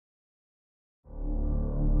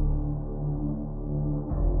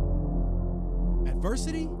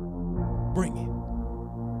Adversity? Bring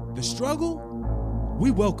it. The struggle?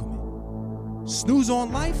 We welcome it. Snooze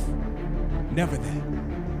on life? Never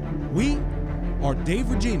that. We are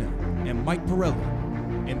Dave Regina and Mike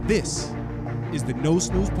Pirelli, and this is the No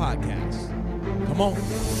Snooze Podcast. Come on.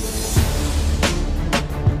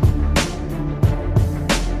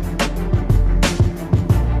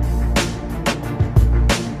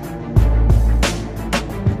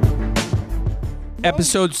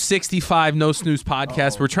 Episode 65, No Snooze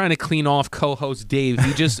Podcast. We're trying to clean off co-host Dave.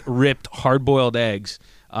 He just ripped hard-boiled eggs.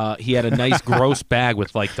 He had a nice gross bag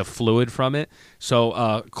with like the fluid from it.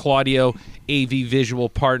 So Claudio, AV visual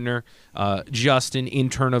partner, Justin,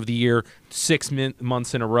 intern of the year, 6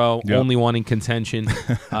 months in a row, only one in contention.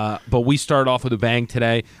 But we start off with a bang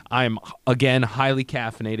today. I am, again, highly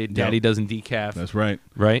caffeinated. Daddy doesn't decaf. That's right.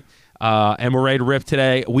 Right? And we're ready to rip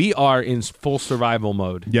today. We are in full survival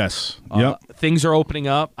mode. Yes. Things are opening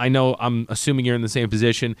up. I know, I'm assuming you're in the same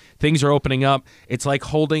position. Things are opening up. It's like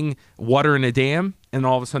holding water in a dam, and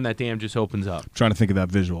all of a sudden that dam just opens up. I'm trying to think of that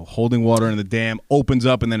visual. Holding water in the dam, opens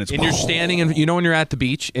up, and then it's... And you're standing, in, you know when you're at the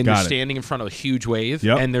beach, and Got you're it. standing in front of a huge wave,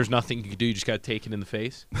 Yep. and there's nothing you can do. You just got to take it in the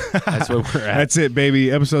face. That's what we're at. That's it,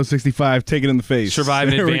 baby. Episode 65, take it in the face. Survive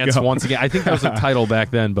in There we advance go. once again. I think that was the title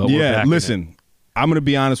back then, but we're Yeah, back in listen. I'm going to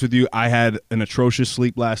be honest with you. I had an atrocious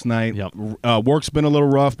sleep last night. Yep. Work's been a little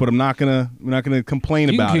rough, but I'm not gonna complain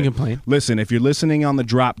You about can it. complain. Listen, if you're listening on the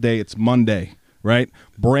drop day, it's Monday, right?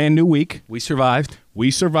 Brand new week. We survived.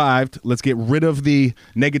 We survived. Let's get rid of the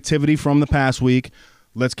negativity from the past week.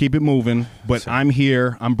 Let's keep it moving. But I'm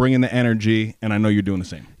here. I'm bringing the energy, and I know you're doing the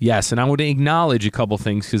same. Yes, and I want to acknowledge a couple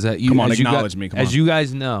things because Come on, acknowledge me. Come as on. you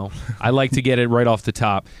guys know, I like to get it right off the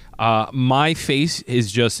top. My face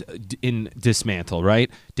is just in dismantle,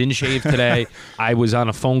 right? Didn't shave today. I was on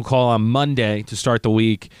a phone call on Monday to start the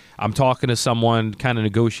week. I'm talking to someone, kind of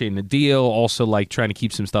negotiating a deal, also like trying to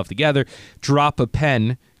keep some stuff together. Drop a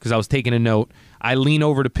pen because I was taking a note. I lean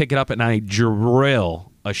over to pick it up and I drill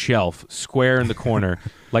a shelf square in the corner.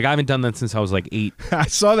 Like I haven't done that since I was like 8. I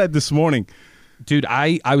saw that this morning. Dude,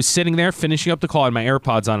 I was sitting there finishing up the call, I had my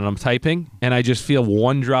AirPods on, and I'm typing, and I just feel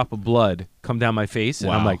one drop of blood come down my face, and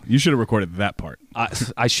I'm like, you should have recorded that part.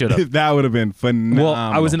 I should have. That would have been phenomenal. Well,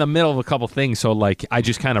 I was in the middle of a couple things, so like I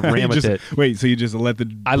just kind of ran with it. Wait, so you just let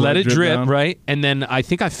the I let it drip, down? right? And then I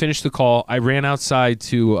think I finished the call. I ran outside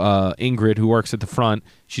to Ingrid, who works at the front.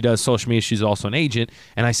 She does social media. She's also an agent.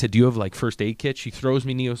 And I said, do you have like first aid kit? She throws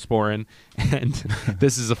me Neosporin, and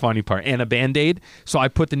this is the funny part, and a Band-Aid. So I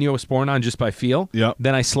put the Neosporin on just by feel. Yep.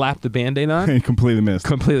 Then I slapped the Band-Aid on. Completely missed.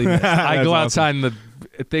 Completely missed. I That's go awesome. outside and the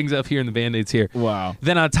things up here and the Band-Aids here. Wow.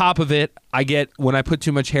 Then on top of it, I get, when I put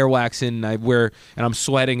too much hair wax in, and I'm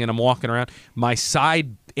sweating and I'm walking around, my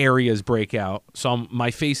side areas break out. So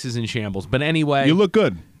my face is in shambles. But anyway. You look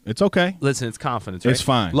good. It's okay. Listen, it's confidence, right? It's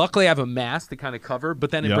fine. Luckily, I have a mask to kind of cover, but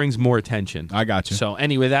then it Yep. brings more attention. I got you. So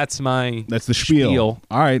anyway, that's the spiel.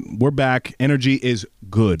 All right, we're back. Energy is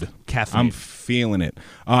good. Caffeine. I'm feeling it.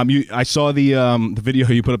 I saw the video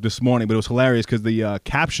you put up this morning, but it was hilarious because the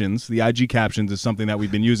captions, the IG captions, is something that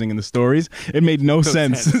we've been using in the stories. It made no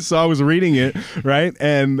sense. So I was reading it, right,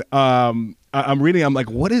 and I'm reading. I'm like,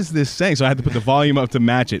 what is this saying? So I had to put the volume up to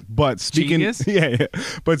match it. But speaking, Genius. yeah.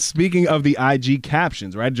 But speaking of the IG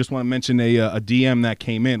captions, right? I just want to mention a DM that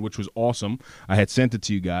came in, which was awesome. I had sent it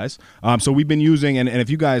to you guys. So we've been using, and if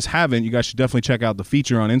you guys haven't, you guys should definitely check out the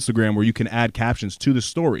feature on Instagram where you can add captions to the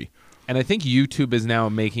story. And I think YouTube is now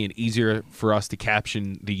making it easier for us to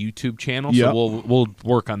caption the YouTube channel. Yep. So we'll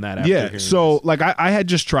work on that after hearing so this. like I had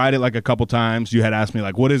just tried it like a couple times. You had asked me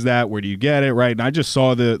like, what is that? Where do you get it? Right. And I just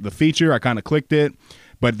saw the feature. I kind of clicked it.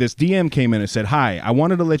 But this DM came in and said, hi, I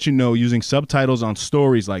wanted to let you know using subtitles on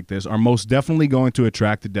stories like this are most definitely going to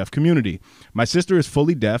attract the deaf community. My sister is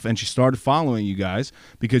fully deaf and she started following you guys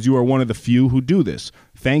because you are one of the few who do this.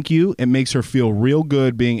 Thank you. It makes her feel real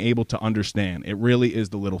good being able to understand. It really is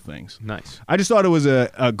the little things. Nice. I just thought it was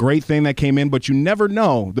a great thing that came in, but you never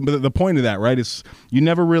know. The point of that, right, is you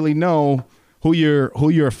never really know who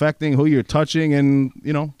you're affecting, who you're touching, and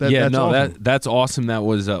you know that's awesome. That's awesome. That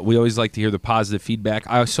was we always like to hear the positive feedback.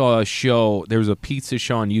 I saw a show. There was a pizza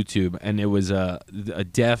show on YouTube, and it was a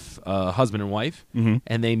deaf husband and wife,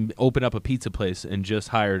 and they opened up a pizza place and just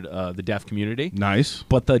hired the deaf community. Nice.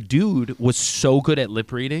 But the dude was so good at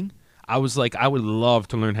lip reading. I was like, I would love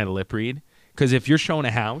to learn how to lip read because if you're showing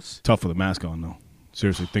a house, Tough with a mask on though.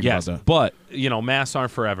 Seriously, think yes, about that. but masks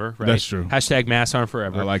aren't forever, right? That's true. Hashtag masks aren't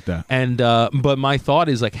forever. I like that. And but my thought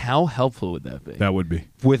is like, how helpful would that be? That would be.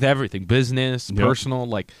 With everything, business, Yep. personal,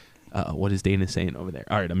 like What is Dana saying over there?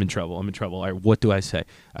 All right, I'm in trouble. All right, what do I say?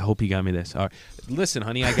 I hope he got me this. All right, listen,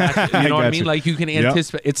 honey, I got you. You know what I mean? Like you can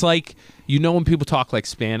anticipate. It's like when people talk like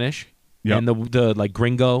Spanish, and the like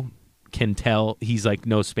gringo can tell he's like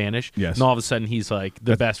no Spanish. Yes. And all of a sudden he's like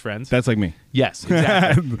the best friends. That's like me. Yes,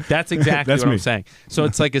 exactly. That's exactly That's what me. I'm saying. So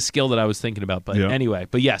it's like a skill that I was thinking about. But Yeah. anyway,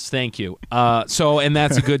 but yes, thank you. And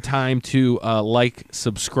that's a good time to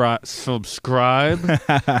subscribe.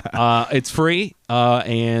 It's free.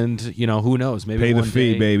 And who knows? Maybe Pay the one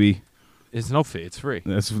fee, day- baby. It's no fee. It's free.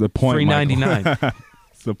 That's the point. Free Michael. 99.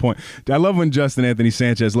 That's the point. I love when Justin Anthony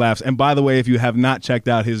Sanchez laughs. And by the way, if you have not checked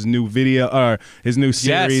out his new video or his new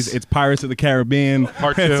series, Yes. it's Pirates of the Caribbean.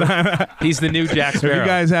 Part 2. He's the new Jack If you Sparrow.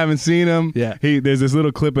 guys haven't seen him, Yeah. there's this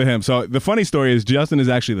little clip of him. So the funny story is Justin is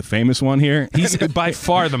actually the famous one here. He's by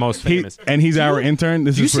far the most famous. He's our intern.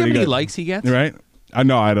 This Do you is see how pretty many good. likes he gets? Right? I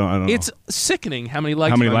know. I don't know. It's sickening how many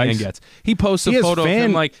likes How many my man likes? gets. He posts a He has photo of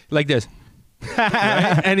him fan- like this.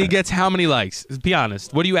 Right? And he gets how many likes? Be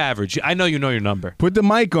honest. What do you average? I know you know your number. Put the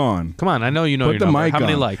mic on. Come on, I know you know Put your the number. mic How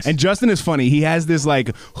many on. likes? And Justin is funny. He has this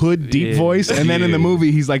like hood deep Yeah. voice, and then in the Yeah.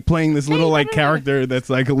 movie he's like playing this little like character that's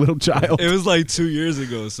like a little child. It was like 2 years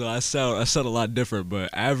ago, so I sound a lot different.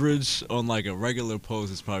 But average on like a regular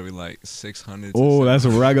post is probably like 600. Oh, that's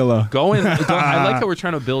a regular. I like how we're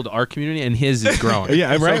trying to build our community, and his is growing.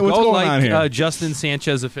 Yeah, right? So What's go going on here? Justin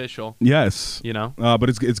Sanchez official. Yes. But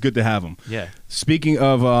it's good to have him. Yeah. Speaking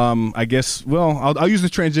of, I guess, I'll use the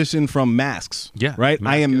transition from masks. Yeah, Right?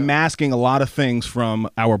 I am mask it up. masking a lot of things from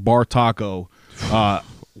our Bar Taco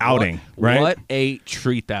outing. Right? What a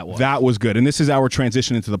treat that was. That was good. And this is our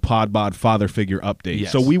transition into the Podbod father figure update.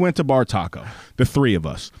 Yes. So we went to Bar Taco, the three of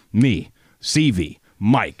us, me, CV,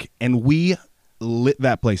 Mike, and we lit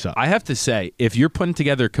that place up. I have to say, if you're putting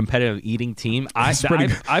together a competitive eating team,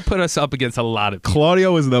 I put us up against a lot of people.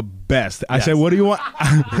 Claudio is the best. I Yes. said, "What do you want?"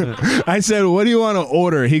 I said, "What do you want to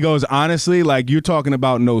order?" He goes, "Honestly, like you're talking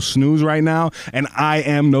about no snooze right now, and I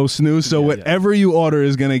am no snooze. So whatever you order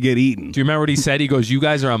is gonna get eaten." Do you remember what he said? He goes, "You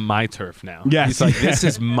guys are on my turf now." Yes. He's like, "This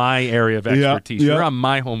is my area of Yeah, expertise. yeah. You're on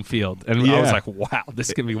my home field." And I Yeah. was like, "Wow, this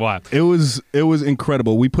is gonna be wild." It was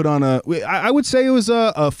incredible. We put on I would say it was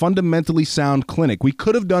a fundamentally sound clinic. We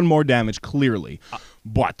could have done more damage, clearly,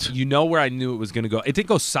 but You know where I knew it was going to go? It didn't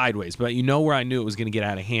go sideways, but you know where I knew it was going to get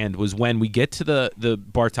out of hand was when we get to the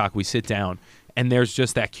bar talk, we sit down, and there's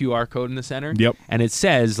just that QR code in the center. Yep. And it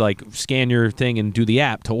says, like, scan your thing and do the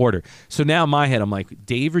app to order. So now in my head, I'm like,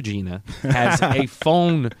 Dave Regina has a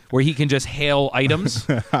phone where he can just hail items.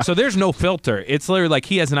 So there's no filter. It's literally like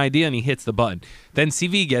he has an idea and he hits the button. Then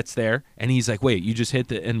CV gets there and he's like, wait, you just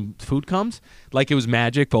hit and food comes? Like it was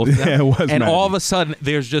magic, both of them. Yeah, it was and all magic. of a sudden,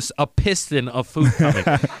 there's just a piston of food coming.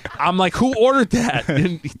 I'm like, who ordered that?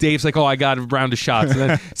 And Dave's like, oh, I got a round of shots. And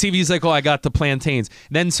then CV's like, oh, I got the plantains.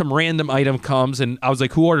 Then some random item comes, and I was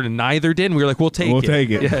like, who ordered it? Neither did. And we were like, we'll take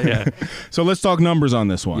it. Yeah. So let's talk numbers on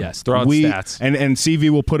this one. Yes, throw out stats. And CV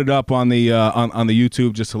will put it up on the on the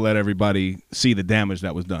YouTube just to let everybody see the damage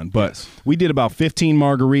that was done. But we did about 15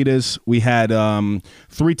 margaritas. We had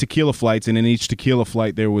 3 tequila flights, and in each tequila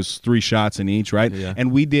flight there was 3 shots in each, right? Yeah.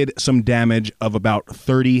 And we did some damage of about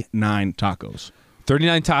 39 tacos.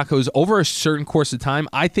 39 tacos over a certain course of time.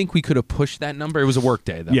 I think we could have pushed that number. It was a work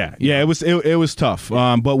day, though. Yeah, it was tough.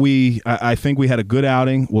 But I think we had a good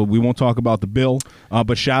outing. Well, we won't talk about the bill,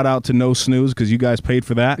 but shout out to No Snooze because you guys paid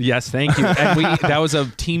for that. Yes, thank you. And that was a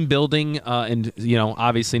team building, and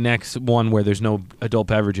obviously next one where there's no adult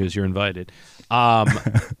beverages, you're invited.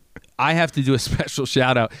 I have to do a special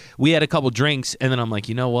shout out. We had a couple drinks, and then I'm like,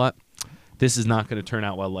 you know what? This is not going to turn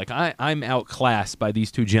out well. Like I'm outclassed by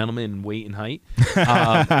these 2 gentlemen in weight and height,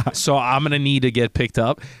 so I'm going to need to get picked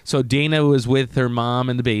up. So Dana was with her mom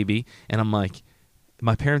and the baby, and I'm like,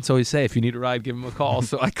 my parents always say, if you need a ride, give them a call.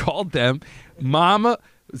 So I called them. Mama,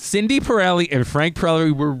 Cindy Pirelli and Frank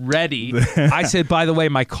Pirelli were ready. I said, by the way,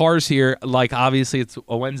 my car's here. Like, obviously, it's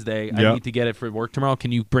a Wednesday. I need to get it for work tomorrow.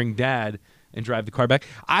 Can you bring Dad and drive the car back?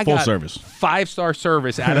 I Full got service. 5-star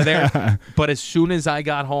service out of there. But as soon as I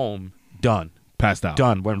got home, done. Passed out.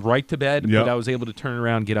 Done. Went right to bed, Yep. but I was able to turn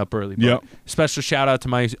around, get up early. But Yep. Special shout out to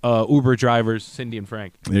my Uber drivers, Cindy and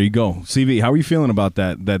Frank. There you go. CV, how are you feeling about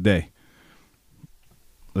that day?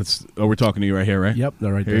 We're talking to you right here, right? Yep,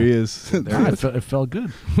 they're right Here there. he is. It felt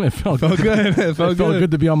good. It felt Felt good. It It felt felt good.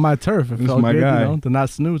 good to be on my turf. It This felt is my good, guy. to not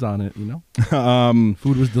snooze on it.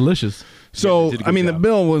 Food was delicious. So, Yeah, they did a I good mean, the job.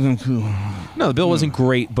 bill wasn't too. No, the bill wasn't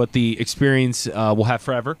great, but the experience we'll have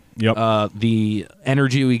forever. Yep. The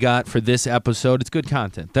energy we got for this episode, it's good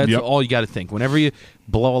content. That's Yep. all you got to think. Whenever you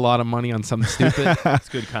blow a lot of money on something stupid, it's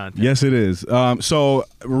good content. Yes, it is. So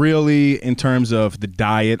really, in terms of the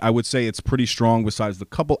diet, I would say it's pretty strong. Besides the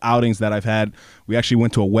couple outings that I've had, we actually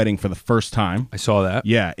went to a wedding for the first time. I saw that.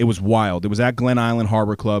 Yeah, it was wild. It was at Glen Island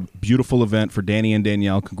Harbor Club. Beautiful event for Danny and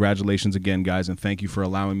Danielle. Congratulations again, guys, and thank you for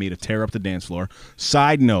allowing me to tear up the dance floor.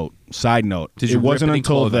 Side note. Did you it wasn't rip any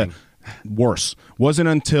until clothing? Wasn't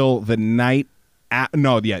until the night.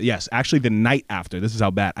 Actually, the night after. This is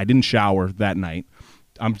how bad. I didn't shower that night.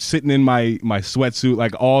 I'm sitting in my sweatsuit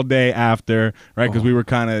like all day after, right? Because we were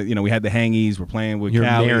kind of, we had the hangies. We're playing with You're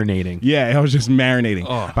Callie. marinating. Yeah, I was just marinating.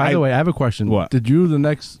 By the way, I have a question. What? Did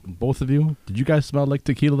both of you, did you guys smell like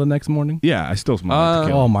tequila the next morning? Yeah, I still smell like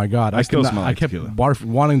tequila. Oh my God! I still could not- smell like I kept tequila.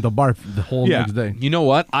 wanting to barf the whole Yeah. next day. You know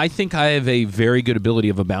what? I think I have a very good ability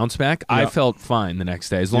of a bounce back. I Yeah. felt fine the next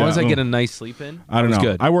day. As long Yeah. as I get a nice sleep in, I don't it was know.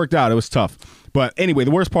 good. I worked out. It was tough. But anyway,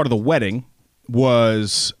 the worst part of the wedding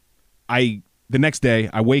was the next day,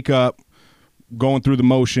 I wake up, going through the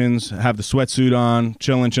motions, have the sweatsuit on,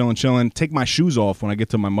 chilling, take my shoes off when I get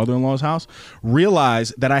to my mother-in-law's house,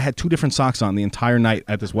 realize that I had two different socks on the entire night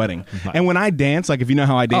at this wedding. And when I dance, like if you know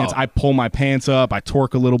how I dance, Oh. I pull my pants up, I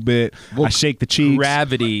twerk a little bit, I shake the cheeks.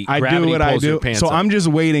 Gravity I do gravity what I pulls your do. pants So up. I'm just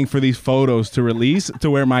waiting for these photos to release to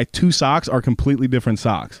where my two socks are completely different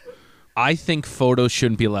socks. I think photos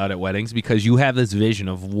shouldn't be allowed at weddings because you have this vision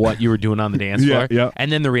of what you were doing on the dance Yeah, floor, yeah.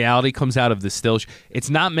 and then the reality comes out of the still. It's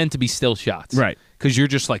not meant to be still shots, Right. Because you're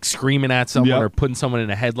just like screaming at someone Yep. or putting someone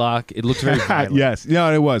in a headlock. It looks very violent. Yes,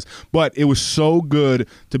 it was. But it was so good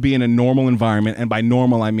to be in a normal environment, and by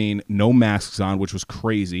normal I mean no masks on, which was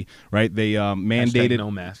crazy, right? They mandated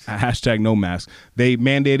no masks. Hashtag no masks. They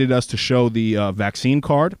mandated us to show the vaccine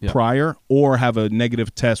card Yep. prior or have a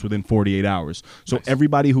negative test within 48 hours. So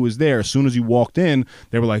everybody who was there, as soon as you walked in,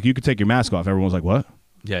 they were like, "You could take your mask off." Everyone was like, "What?"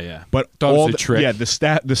 Yeah. But Thought it was all a trick. Yeah,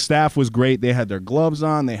 the staff was great. They had their gloves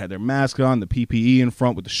on, they had their mask on, the PPE in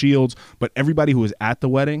front with the shields. But everybody who was at the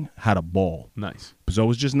wedding had a ball. Nice. So it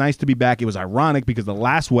was just nice to be back. It was ironic because the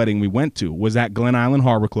last wedding we went to was at Glen Island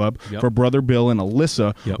Harbor Club Yep. for Brother Bill and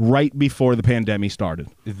Alyssa Yep. right before the pandemic started.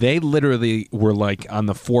 They literally were like on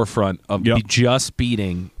the forefront of Yep. just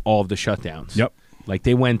beating all of the shutdowns. Yep. Like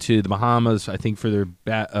they went to the Bahamas, I think, for their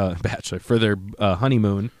bachelor, for their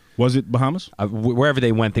honeymoon. Was it Bahamas? Wherever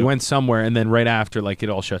they went somewhere, and then right after, like it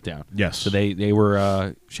all shut down. Yes. So they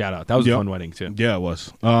were shout out. That was a Yep. fun wedding too. Yeah, it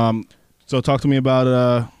was. So talk to me about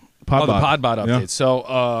Podbot. The Podbot update. Yeah.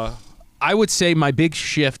 So I would say my big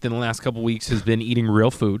shift in the last couple weeks has been eating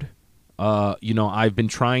real food. I've been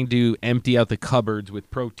trying to empty out the cupboards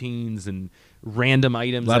with proteins and random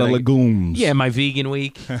items. A lot that of legumes. Yeah, my vegan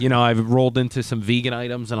week. I've rolled into some vegan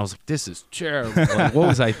items, and I was like, "This is terrible." Like, what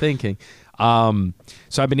was I thinking?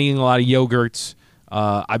 So I've been eating a lot of yogurts.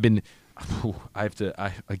 I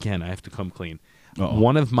have to come clean. Uh-oh.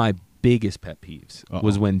 One of my biggest pet peeves Uh-oh.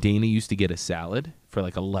 was when Dana used to get a salad for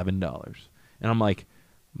like $11, and I'm like,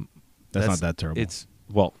 That's not that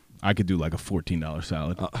terrible. I could do like a $14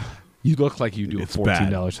 salad. You look like you do It's a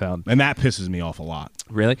 $14 salad. And that pisses me off a lot.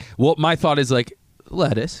 Really? Well, my thought is like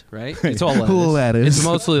lettuce, right? It's all lettuce. Lettuce. It's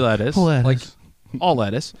mostly lettuce. Lettuce. Like all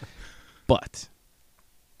lettuce. But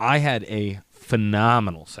I had a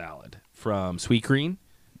phenomenal salad from Sweet Green.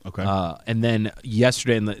 Okay. And then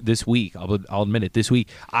yesterday and this week, I'll admit it, this week,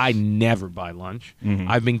 I never buy lunch.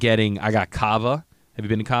 Mm-hmm. I got Cava. Have you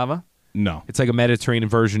been to Cava? No. It's like a Mediterranean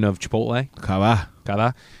version of Chipotle. Kava.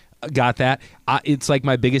 Cava. Got that. It's like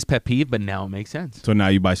my biggest pet peeve, but now it makes sense. So now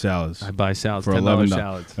you buy salads. I buy salads, for $10 $11.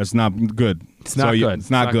 salads. That's not good. It's not good.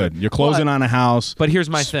 It's not good. You're closing But- on a house. But here's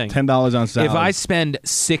my thing. $10 on salads. If I spend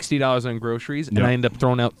 $60 on groceries and Yep. I end up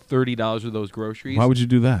throwing out $30 of those groceries, Why would you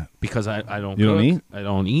do that? because I don't You don't cook, eat? I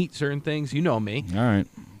don't eat certain things. You know me. All right.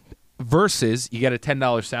 Versus you get a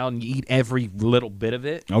 $10 salad and you eat every little bit of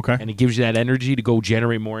it. Okay. And it gives you that energy to go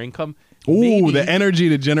generate more income. Ooh, maybe, the energy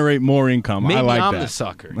to generate more income. maybe I like I'm that. the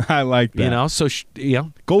sucker. I like that. So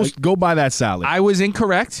Go buy that salad. I was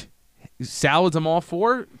incorrect. Salads I'm all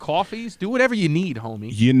for. Coffees, do whatever you need,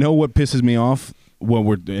 homie. You know what pisses me off when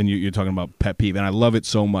you're talking about pet peeve, and I love it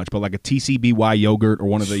so much. But like a TCBY yogurt or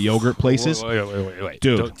one of the yogurt places, Wait.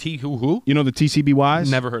 Dude. Who? you know the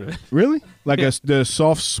TCBYs? Never heard of it. Really? Like the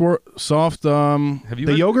soft Have you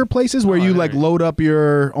the heard yogurt places where Oh, you I like heard. load up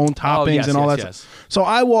your own toppings yes, and all yes, that yes. stuff. So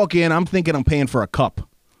I walk in, I'm thinking I'm paying for a cup.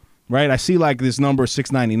 Right? I see like this number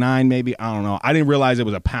 $6.99 maybe, I don't know. I didn't realize it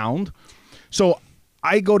was a pound. So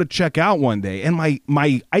I go to check out one day and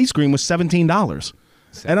my ice cream was $17.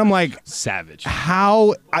 And I'm like, Savage.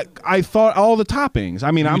 how I thought all the toppings.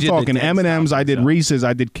 I mean, I'm did the talking dense M&Ms, I did toppings, yeah. Reese's,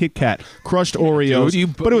 I did Kit Kat, crushed Oreos,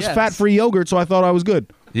 dude, but it was yes. fat-free yogurt, so I thought I was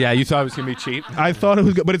good. Yeah, you thought it was gonna be cheap. I thought it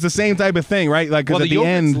was good, but it's the same type of thing, right? Like, because Well, at the the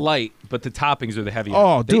yogurt's end, light, but the toppings are the heavy.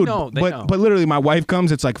 oh, They dude, know, they know. but literally, my wife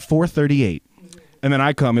comes, it's like $4.38, and then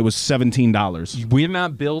I come, it was $17. We're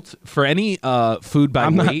not built for any food by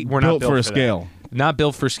I'm not weight. We're built not built for a that. scale. Not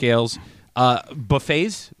built for scales.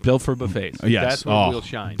 Buffets built for buffets. Yes, That's where we'll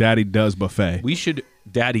shine. Daddy does buffet. We should.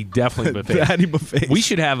 Daddy definitely buffet. Daddy buffet. We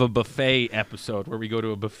should have a buffet episode where we go to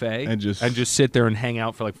a buffet And just- sit there and hang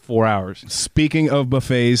out for like 4 hours. Speaking of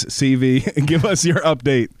buffets, CV, give us your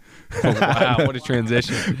update. Oh, wow, what a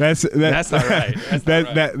transition! That's That's not right. That's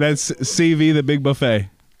not right. That's CV, the big buffet.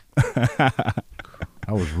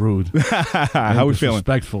 I was rude. How we feeling?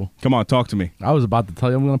 Disrespectful. Come on, talk to me. I was about to tell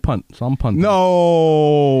you I'm going to punt, so I'm punting.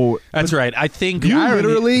 No, That's right. I think you irony-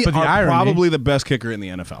 literally but the are irony- probably the best kicker in the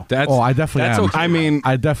NFL. that's. Oh, I definitely that's am. Okay. I mean,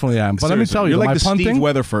 I definitely am. But let me seriously, tell you, you're like my the punting, Steve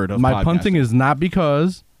Weatherford of my podcasting. punting is not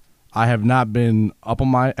because I have not been up on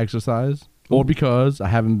my exercise or because I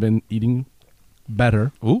haven't been eating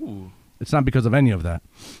better. Ooh. It's not because of any of that.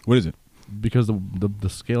 What is it? Because the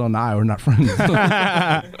scale and I are not friends.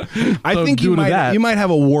 I So think due to that- you might have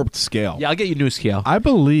a warped scale. Yeah, I'll get you a new scale. I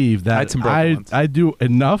believe I had that some broken ones. I do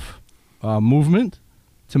enough movement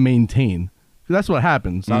to maintain. That's what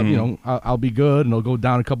happens. I'll be good and it'll go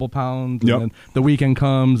down a couple pounds. Yep. And then the weekend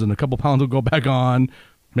comes and a couple pounds will go back on,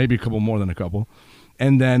 maybe a couple more than a couple.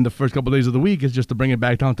 And then the first couple days of the week is just to bring it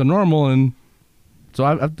back down to normal. And so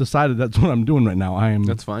I've decided that's what I'm doing right now. I am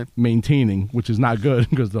That's fine. maintaining, which is not good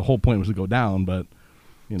because the whole point was to go down. But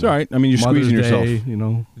It's all right. I mean, you're Mother's squeezing Day, yourself. The,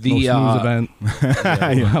 no snooze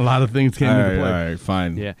event. A lot of things came All into right, play. all right,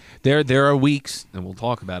 fine. Yeah, there are weeks, and we'll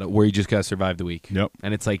talk about it, where you just gotta survive the week. Yep.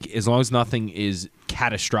 And it's like, as long as nothing is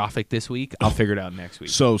catastrophic this week, I'll figure it out next week.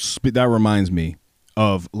 So that reminds me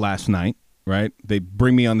of last night, right? They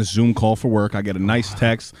bring me on this Zoom call for work. I get a nice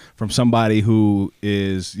text from somebody who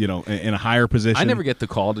is, in a higher position. I never get the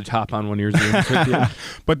call to hop on one of your Zooms with you.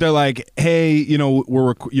 But they're like, hey,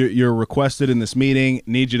 you're requested in this meeting.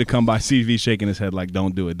 Need you to come by. CV shaking his head like,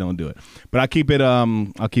 don't do it. But I'll keep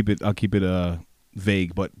it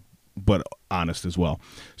vague, but honest as well.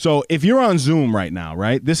 So if you're on Zoom right now,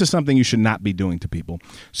 right, this is something you should not be doing to people.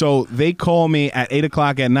 So they call me at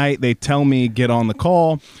 8:00 at night. They tell me get on the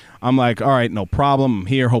call. I'm like, all right, no problem. I'm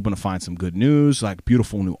here hoping to find some good news, like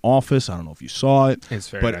beautiful new office. I don't know if you saw it. It's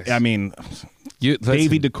very but nice. I mean, Listen,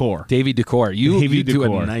 Davey Decor. Davey Decor. You Davey do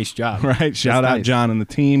Decor. a nice job. Right? Shout That's out nice. John and the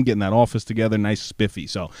team getting that office together, nice spiffy.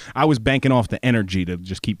 So I was banking off the energy to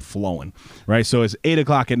just keep flowing. Right? So it's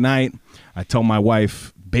 8:00 at night. I tell my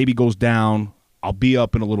wife, baby goes down. I'll be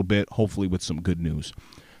up in a little bit, hopefully with some good news.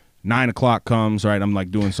 9:00 comes, right? I'm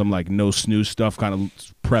like doing some like no snooze stuff, kind of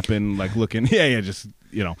prepping, like looking, just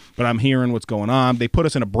but I'm hearing what's going on. They put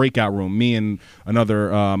us in a breakout room, me and another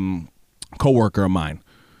coworker of mine.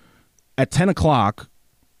 At 10:00,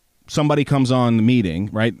 somebody comes on the meeting,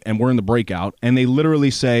 right? And we're in the breakout, and they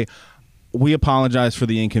literally say, we apologize for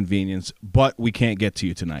the inconvenience, but we can't get to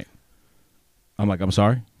you tonight. I'm like, I'm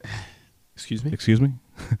sorry? Excuse me? Excuse me?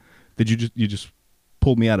 Did you just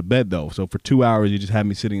pulled me out of bed, though? So for 2 hours, you just had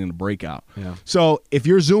me sitting in a breakout. Yeah. So if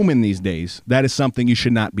you're Zooming these days, that is something you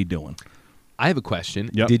should not be doing. I have a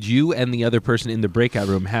question. Yep. Did you and the other person in the breakout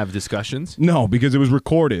room have discussions? No, because it was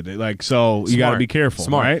recorded. Like, so you got to Smart. be careful,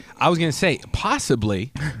 Smart. right? I was going to say,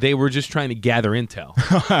 possibly they were just trying to gather intel.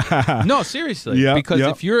 No, seriously. Yeah, because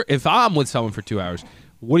yeah. if I'm with someone for 2 hours,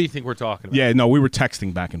 what do you think we're talking about? Yeah, no, we were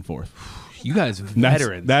texting back and forth. You guys That's,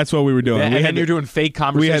 veterans. that's what we were doing. and we then you're doing fake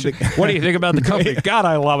conversation. What do you think about the company? God,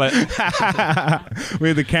 I love it. We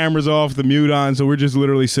had the cameras off, the mute on, so we're just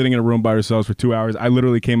literally sitting in a room by ourselves for 2 hours. I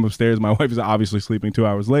literally came upstairs. My wife is obviously sleeping 2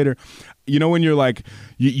 hours later. You know when you're like,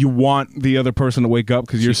 you want the other person to wake up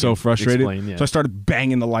because you're so frustrated? explain, yeah. So I started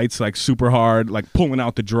banging the lights like super hard, like pulling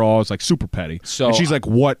out the drawers, like super petty. So- and she's like,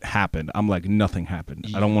 what happened? I'm like, nothing happened.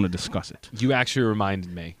 I don't want to discuss it. You actually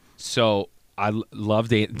reminded me. So I love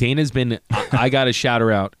Dana. Dana's been, I got to shout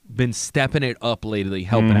her out, been stepping it up lately,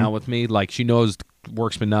 helping out with me. Like, she knows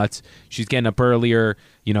work's been nuts. She's getting up earlier,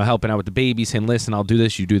 helping out with the baby, saying, listen, I'll do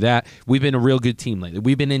this, you do that. We've been a real good team lately.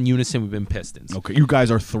 We've been in unison. We've been Pistons. Okay, you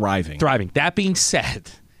guys are thriving. That being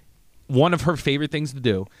said, one of her favorite things to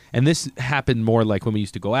do, and this happened more like when we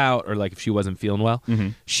used to go out or like if she wasn't feeling well,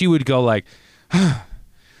 she would go like,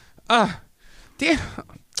 damn,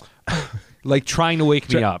 like trying to wake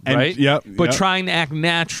me up, and- right? yep, But yep. trying to act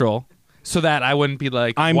natural so that I wouldn't be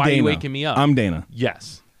like, I'm why Dana. are you waking me up? I'm Dana.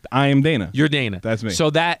 Yes. I am Dana. You're Dana. That's me. So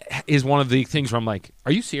that is one of the things where I'm like,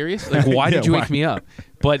 are you serious? Like, why Yeah, did you why? wake me up?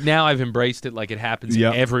 But now I've embraced it. Like, it happens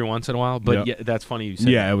Yep. every once in a while. But Yep. yeah, that's funny you said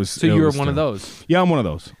Yeah, that. it was- So it you're was one of terrible. those. Yeah, I'm one of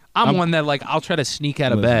those. I'm one that, like, I'll try to sneak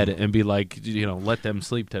out of Listen. bed and be like, let them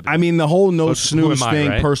sleep type of I thing. mean, the whole no Who snooze am I, thing,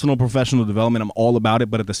 right? personal, professional development, I'm all about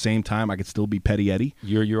it. But at the same time, I could still be petty Eddie.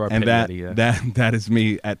 You're our And petty Eddie, yeah. that is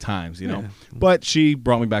me at times, you know. But she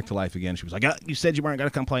brought me back to life again. She was like, you said you weren't going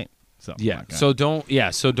to complain. So Yeah. okay. So don't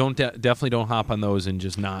definitely don't hop on those and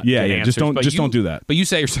just not. Yeah, get yeah, just answers. don't- But just don't do that. But you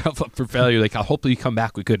set yourself up for failure. Like, I'll hopefully you come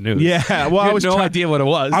back with good news. Yeah, well, You I had was no try- idea what it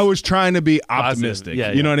was. I was trying to be Positive. optimistic.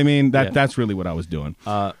 Yeah, You know yeah. what I mean? Yeah. That's really what I was doing.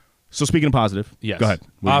 Uh, So speaking of positive, yes. go ahead.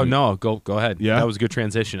 What do Oh you- no, go ahead. Yeah? That was a good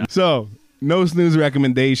transition. So no snooze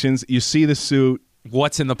recommendations. You see the suit.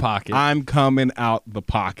 What's in the pocket? I'm coming out the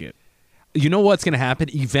pocket. You know what's going to happen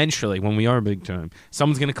eventually when we are big time?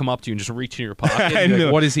 Someone's going to come up to you and just reach in your pocket. I And be know.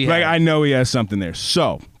 like, what does he like, have? I know he has something there.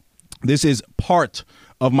 So this is part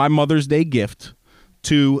of my Mother's Day gift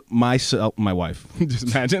to myself, my wife. Just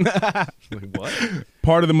imagine. Like, what?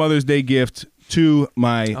 Part of the Mother's Day gift to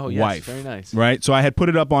my Oh, yes, wife. very nice. Right? So I had put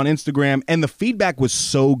it up on Instagram, and the feedback was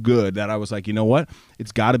so good that I was like, you know what?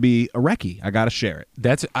 It's got to be a recce. I got to share it.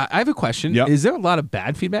 I have a question. Yep. Is there a lot of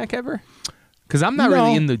bad feedback ever? Because I'm not No.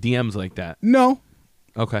 really in the DMs like that. No,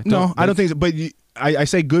 Okay. no, I don't think so. But I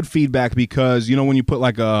say good feedback because, you know, when you put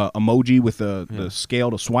like a emoji with the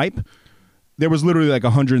scale to swipe, there was literally like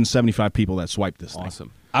 175 people that swiped this thing.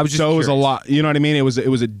 Awesome. I was just So it was a curious. lot. You know what I mean? It was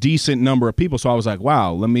a decent number of people. So I was like,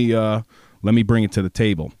 wow, let me bring it to the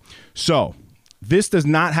table. So this does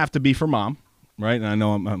not have to be for mom, right? And I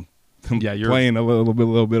know I'm Yeah, you're- playing a little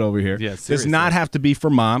bit over here. Yeah, does seriously. not have to be for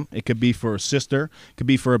mom. It could be for a sister. It could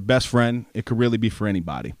be for a best friend. It could really be for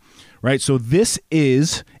anybody, right? So this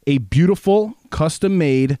is a beautiful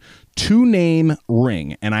custom-made 2-name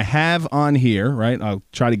ring, and I have on here, right? I'll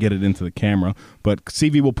try to get it into the camera, but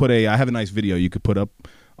CV will put I have a nice video you could put up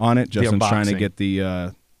on it. Justin's trying to unboxing. get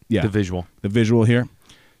the visual. the visual here.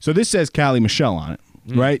 So this says Callie Michelle on it,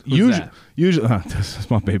 right? who's that? Usually, this is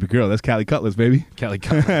my baby girl. That's Callie Cutlass, baby. Kelly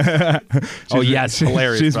Cutlass. Oh, yes.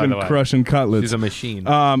 Hilarious, She's by been the way. crushing Cutlets. She's a machine.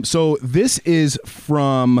 So this is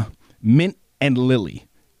from Mint and Lily,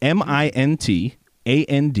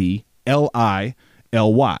 MintAndLilly,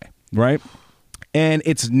 right? And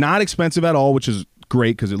it's not expensive at all, which is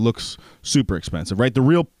great because it looks super expensive, right? The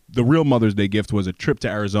real Mother's Day gift was a trip to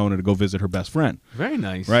Arizona to go visit her best friend. Very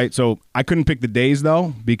nice. Right, so I couldn't pick the days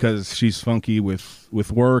though because she's funky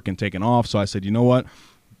with work and taking off. So I said, you know what,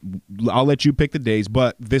 I'll let you pick the days,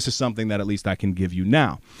 but this is something that at least I can give you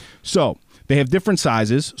now. So they have different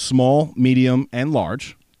sizes: small, medium, and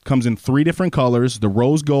large. Comes in 3 different colors: the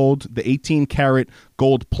rose gold, the 18-karat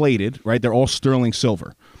gold plated. Right, they're all sterling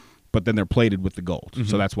silver, but then they're plated with the gold,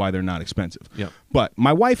 so that's why they're not expensive. Yep. But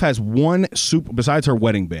my wife has one besides her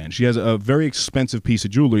wedding band. She has a very expensive piece of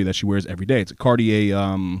jewelry that she wears every day. It's a Cartier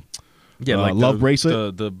Like love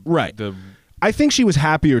bracelet. Right. I think she was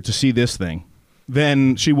happier to see this thing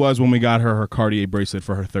than she was when we got her Cartier bracelet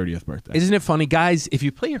for her 30th birthday. Isn't it funny, guys? If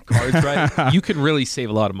you play your cards right, you can really save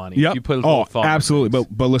a lot of money. Yep. If you put a little thought into absolutely. things.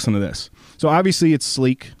 But listen to this. So obviously it's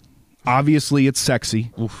sleek, obviously it's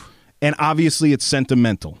sexy, and obviously it's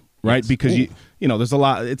sentimental, right? Yes. Because you know there's a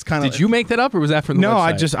lot. It's kind of. Did you make that up, or was that from the No,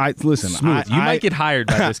 website? I listen. Smooth. You might get hired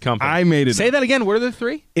by this company. I made it Say up. that again. What are the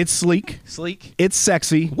 3? It's sleek, Sleek. it's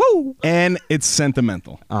sexy, Woo! and it's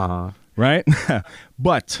sentimental. Uh-huh. Right?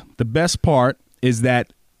 But the best part is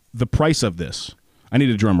that the price of this, I need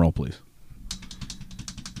a drum roll, please.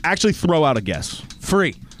 Actually, throw out a guess.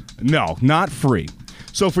 Free. No, not free.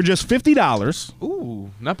 So for just $50, Ooh,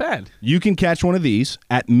 not bad. you can catch one of these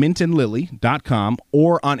at mintandlily.com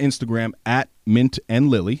or on Instagram at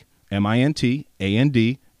mintandlily,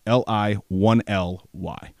 MintAndLily,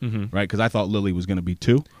 right? Because I thought Lily was going to be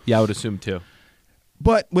 2. Yeah, I would assume too.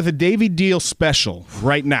 But with a Davy Deal special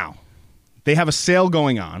right now, they have a sale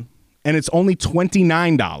going on, and it's only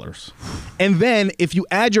 $29. And then if you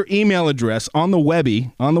add your email address on the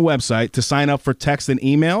website to sign up for text and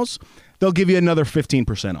emails, they'll give you another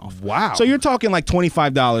 15% off. Wow. So you're talking like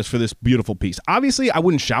 $25 for this beautiful piece. Obviously, I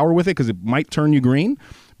wouldn't shower with it because it might turn you green,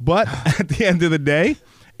 but at the end of the day,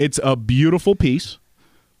 it's a beautiful piece.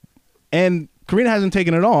 And Karina hasn't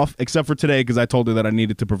taken it off except for today because I told her that I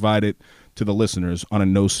needed to provide it to the listeners on a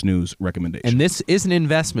no snooze recommendation. And this isn't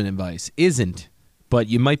investment advice. Isn't. But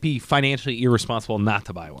you might be financially irresponsible not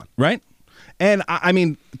to buy one. Right? And I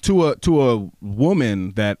mean, to a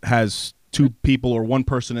woman that has 2 people or 1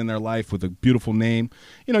 person in their life with a beautiful name,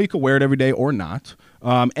 you know, you could wear it every day or not.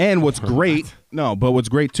 And what's great, but what's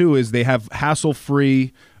great too is they have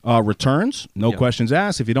hassle-free returns, no questions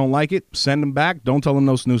asked. If you don't like it, send them back. Don't tell them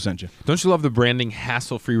no snooze sent you. Don't you love the branding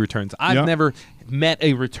hassle-free returns? I've Yep. never met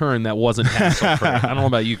a return that wasn't hassle-free. I don't know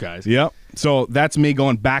about you guys. Yep. So that's me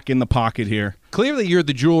going back in the pocket here. Clearly, you're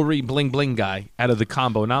the jewelry bling bling guy out of the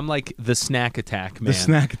combo, and I'm like the snack attack man. The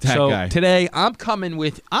snack attack so guy. Today, I'm coming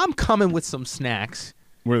with some snacks.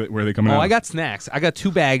 Where are they coming Oh, out? I got snacks. I got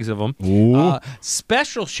 2 bags of them. Ooh.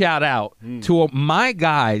 Special shout out to my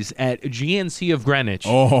guys at GNC of Greenwich,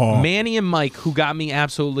 Oh. Manny and Mike, who got me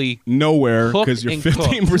absolutely nowhere Hooked because you're and cooked.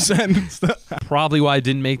 15%. probably why I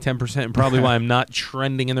didn't make 10%, and probably why I'm not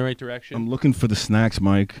trending in the right direction. I'm looking for the snacks,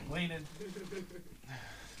 Mike.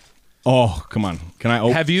 Oh, come on. Can I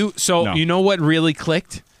open? Have you? So No. you know what really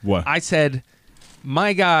clicked? What? I said,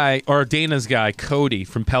 my guy or Dana's guy, Cody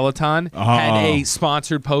from Peloton, had a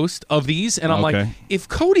sponsored post of these, and I'm like, Okay. if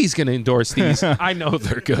Cody's going to endorse these, I know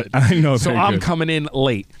they're good. I know So they're I'm good. coming in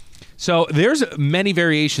late. So there's many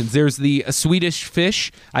variations. There's the Swedish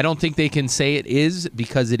fish. I don't think they can say it is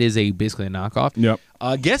because it is basically a knockoff. Yep.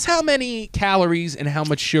 Guess how many calories and how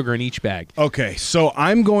much sugar in each bag? Okay, so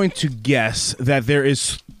I'm going to guess that there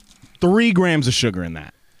is 3 grams of sugar in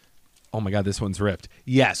that. Oh my God, this one's ripped.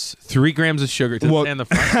 Yes, 3 grams of sugar. It doesn't Well, say on the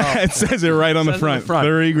front. Oh. it says it right on the Says on front.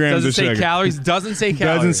 3 grams Doesn't of say sugar. calories. Doesn't say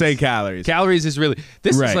calories. Doesn't say calories. Calories is really.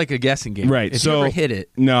 This Right. is like a guessing game. Right. If so you ever hit it,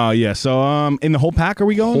 No, yeah. So in the whole pack are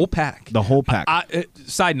we going? whole pack. The whole pack.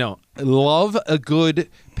 Side note: love a good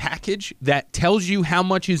package that tells you how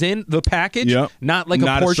much is in the package. Yep. Not like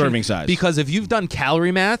Not a a portion. serving size. Because if you've done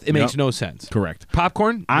calorie math, it makes Yep. no sense. Correct.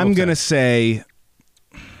 Popcorn. I'm no going to sense. say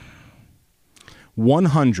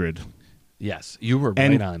 110 Yes, you were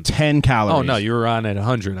right on. calories. Oh no, you were on at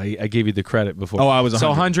 100. I gave you the credit before. Oh, I was So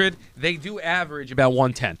 100. 100. They do average about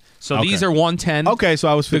 110. So Okay. these are 110. Okay, so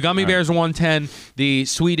I was The 50. gummy All right. bears are 110. The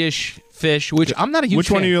Swedish fish, which I'm not a huge Which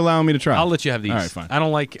one fan. are you allowing me to try? I'll let you have these. All right, fine. I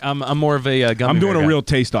don't like. I'm more of a gummy. I'm doing bear a guy. real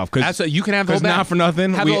taste off because Absolutely. You can have the whole bag. not for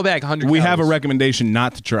nothing. Have the whole bag. 100. We have a calories. recommendation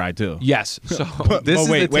not to try too. Yes. So But, this is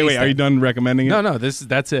the wait. taste Are you test. done recommending it? No.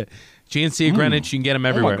 That's it. GNC of Greenwich. You can get them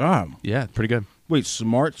everywhere. God. Yeah, pretty good. Wait,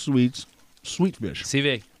 Smart Sweets, sweet fish.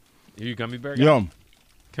 CV, you gummy bear guy? Yo,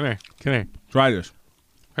 Come here. try this.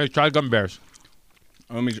 Hey, try gummy bears.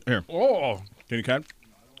 Let me here. Oh, Can you cut?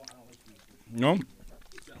 No.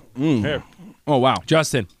 here, Oh wow.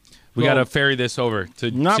 Justin. We So- got to ferry this over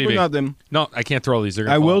to Not CV. for nothing. No, I can't throw these. They're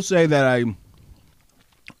gonna I fall. will say that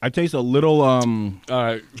I taste a little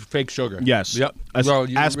Fake sugar. Yes. Yep. As- You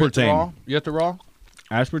get the aspartame. raw? You get the raw?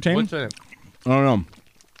 aspartame. What's in it? I don't know.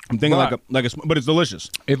 I'm thinking But- but it's delicious.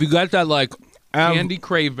 If you got that like Um, candy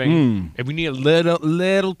craving, if you need a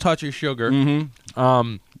little touch of sugar, Bring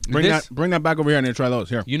this- that back over here and try those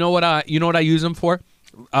here. You know what I use them for?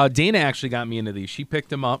 Dana actually got me into these. She picked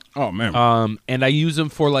them up. Oh man. And I use them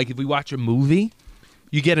for like if we watch a movie,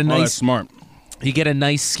 you get a Oh, that's nice smart.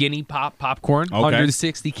 skinny popcorn, Okay. under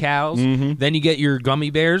 60 calories. Then you get your gummy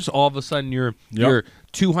bears. All of a sudden you're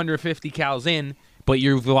 250 calories in, but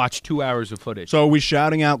you've watched 2 hours of footage. So are we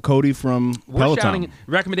shouting out Cody from We're Peloton? shouting.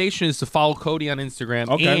 Recommendation is to follow Cody on Instagram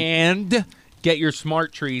Okay. and get your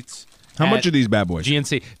smart treats. How much at are these bad boys?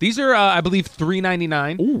 GNC. These are, I believe,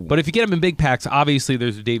 $3.99. But if you get them in big packs, obviously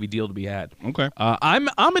there's a Davy deal to be had. Okay. I'm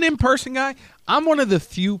an in-person guy. I'm one of the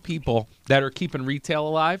few people that are keeping retail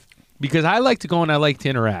alive because I like to go and I like to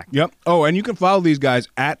interact. Yep. Oh, and you can follow these guys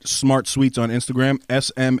at Smart Sweets on Instagram.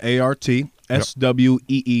 SmartSweets.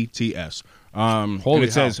 Holy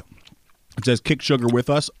and it says kick sugar with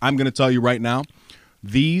us. I'm going to tell you right now,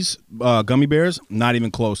 these gummy bears not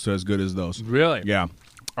even close to as good as those. Really? Yeah.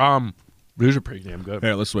 These are pretty damn good.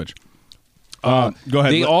 Here, let's switch. Go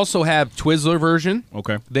ahead. They also have Twizzler version.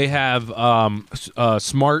 Okay. They have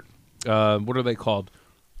smart. What are they called?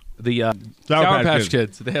 The Sour Patch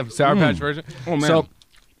Kids. They have Sour Patch version. Oh man. So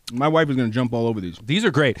My wife is going to jump all over these. these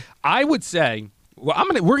are great. I would say. Well,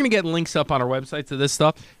 we're gonna get links up on our website to this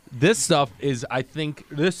stuff. This stuff is. I think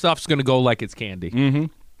this stuff's gonna go like it's candy.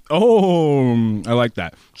 Oh, I like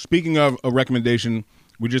that. Speaking of a recommendation,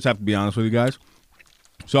 we just have to be honest with you guys.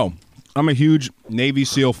 So, I'm a huge Navy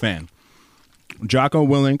SEAL fan. Jocko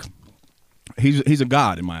Willink, he's a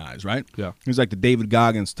god in my eyes, right? Yeah. He's like the David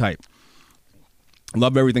Goggins type.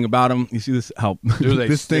 Love everything about him. You see this? Help. Dude, they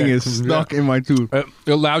this thing stick. is stuck in my tooth. It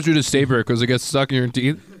allows you to savor it because it gets stuck in your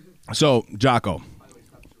teeth. So, Jocko,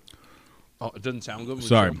 Oh, it doesn't sound good.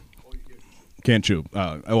 sorry. Can't chew.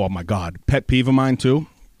 Oh my God. Pet peeve of mine too.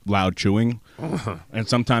 Loud chewing. And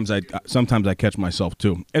sometimes I catch myself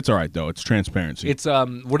too. It's all right though. It's transparency. It's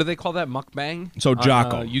what do they call that? Mukbang. So, on,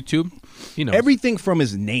 Jocko. YouTube. You know Everything from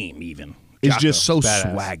his name even is Jocko, just so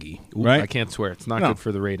badass. swaggy, Ooh, right? I can't swear. It's not No. good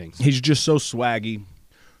for the ratings. He's just so swaggy.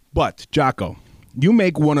 But Jocko, You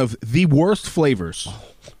make one of the worst flavors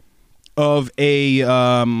of a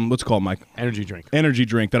what's it called, Mike? Energy drink. Energy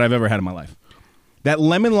drink that I've ever had in my life. That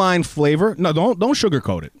lemon lime flavor. No, don't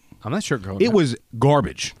sugarcoat it. I'm not sure. It was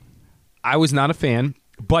garbage. I was not a fan,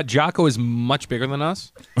 but Jocko is much bigger than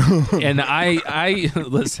us. And I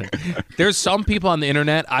listen, there's some people on the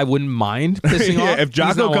internet I wouldn't mind pissing Yeah, off. if He's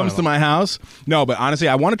Jocko not one comes of to them. my house, no, but honestly,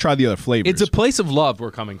 I want to try the other flavors. It's a place of love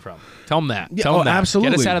we're coming from. Tell them that. Yeah, Tell them oh, that.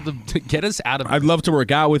 absolutely. Get us out of I'd love to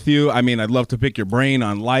work out with you. I mean, I'd love to pick your brain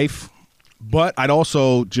on life, but I'd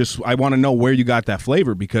also I want to know where you got that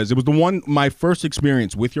flavor because it was my first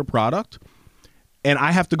experience with your product, and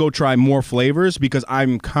I have to go try more flavors because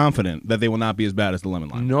I'm confident that they will not be as bad as the lemon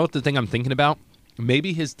You lime. know what the thing I'm thinking about?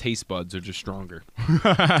 Maybe his taste buds are just stronger. You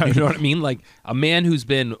know what I mean? Like a man who's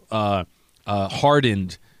been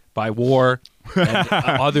hardened by war and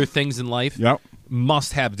other things in life Yep.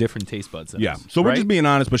 must have different taste buds than Yeah. us, So we're right? just being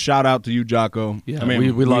honest, but shout out to you, Jocko. Yeah, I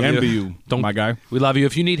mean, we love envy you. you, Don't- my guy. We love you.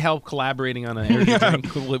 If you need help collaborating on an energy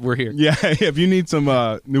drink, we're here. Yeah, if you need some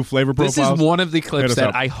new flavor This profiles. is one of the Hit clips us that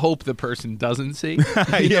up. I hope the person doesn't see.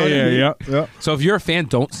 yeah. So if you're a fan,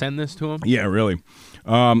 don't send this to him. Yeah, really.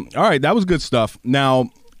 All right, that was good stuff. Now,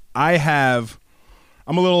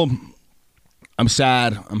 I'm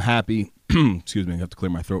sad. I'm happy. Excuse me, I have to clear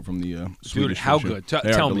my throat from the Dude, Swedish how fish. good?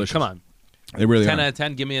 They are Tell me. delicious. Come on. They really 10 are. out of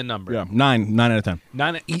 10, give me a number. Yeah, 9 out of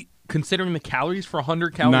 10. Considering the calories for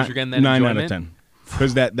 100 calories, Nine- you're getting that 9 enjoyment. out of 10.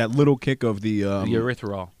 Because that little kick of the The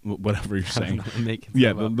erythritol. whatever you're saying. Make it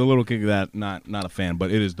Yeah, fill up. the little kick of that. Not a fan, but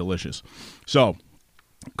it is delicious. So,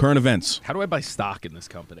 current events. How do I buy stock in this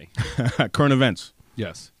company? Current events.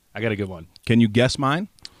 Yes. I got a good one. Can you guess mine?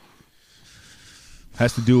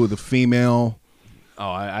 Has to do with a female. Oh,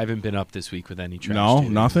 I haven't been up this week with any trash. No,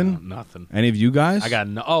 dude. nothing? No, nothing. Any of you guys? I got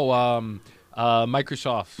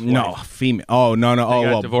Microsoft. No, wife. female. Oh, no. They Oh, got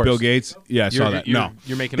well, divorced. Bill Gates. Yeah, I saw You're- that. you're- No.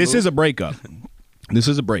 you're making a This move? is a breakup. This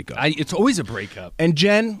is a breakup. It's always a breakup. And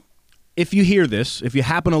Jen, if you hear this, if you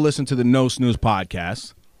happen to listen to the No Snooze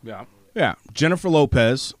podcast, Yeah. Jennifer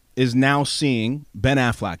Lopez is now seeing Ben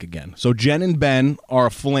Affleck again. So Jen and Ben are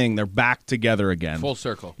a fling. They're back together again. Full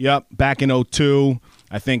circle. Yep, back in 2002.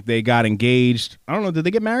 I think they got engaged. I don't know. Did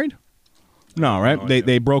they get married? No, right?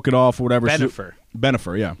 They broke it off or whatever.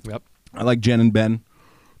 Benifer, yeah. Yep. I like Jen and Ben.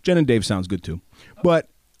 Jen and Dave sounds good too. But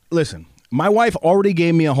listen, my wife already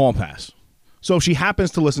gave me a hall pass. So if she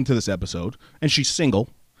happens to listen to this episode and she's single,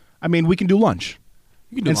 I mean, we can do lunch.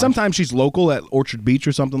 And sometimes she's local at Orchard Beach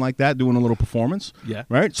or something like that, doing a little performance. Yeah.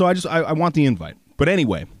 Right? So I want the invite. But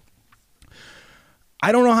anyway,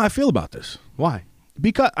 I don't know how I feel about this. Why?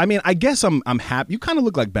 Because, I mean, I guess I'm happy. You kind of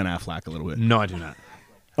look like Ben Affleck a little bit. No, I do not.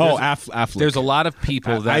 Oh, Affleck. There's a lot of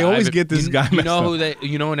people that I always get this guy You messed know up. who they?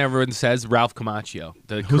 You know when everyone says Ralph Macchio,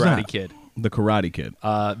 the Who's Karate that? Kid. The Karate Kid.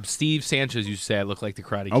 Steve Sanchez used to say I look like the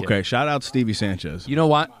Karate Kid. Okay, shout out Stevie Sanchez. You know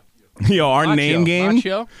what? Yo, our Macchio. name game.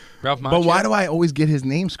 Macchio? Ralph Macchio. But why do I always get his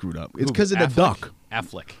name screwed up? It's because of the Affleck? duck.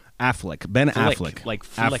 Affleck. Affleck. Ben Flick, Affleck. like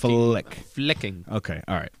flicking. Affleck. Flicking. Okay,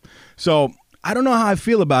 all right. So I don't know how I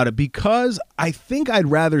feel about it because I think I'd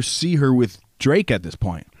rather see her with Drake at this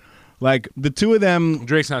point. Like the two of them,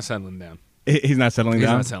 Drake's not settling down. he's not settling He's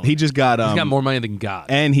down. not settling He just got He's got more money than God.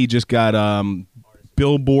 and he just got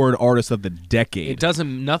Billboard Artist of the Decade. It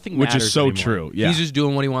doesn't. Nothing Which is matters so anymore. true, yeah. He's just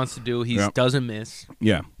doing what he wants to do. He Yep. doesn't miss.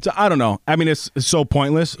 Yeah. So I don't know. I mean, it's so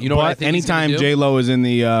pointless. You know what I but think he's gonna anytime do? J Lo is in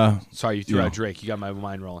the Sorry, you threw Yeah. out Drake. You got my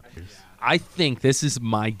mind rolling. I think this is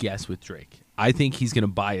my guess with Drake. I think he's going to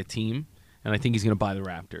buy a team, and I think he's going to buy the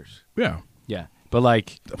Raptors. yeah. Yeah, but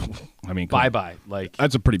like, I mean, come on. bye. Like,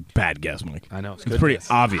 That's a pretty bad guess, Mike. I know it's, It's good pretty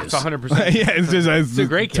guess. obvious. It's 100%. Yeah, it's a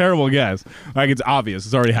great guess. terrible guess. Like it's obvious.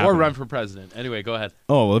 It's already happened. Or run for president. Anyway, go ahead.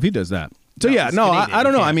 Oh well, if he does that. So No, yeah, he's no, Canadian. I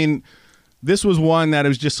don't He know. can't. I mean, this was one that it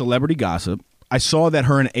was just celebrity gossip. I saw that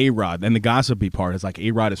her and A-Rod, and the gossipy part is like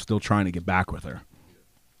A-Rod is still trying to get back with her,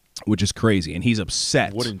 which is crazy, and he's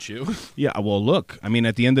upset. Wouldn't you? Yeah. Well, look. I mean,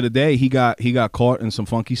 at the end of the day, he got caught in some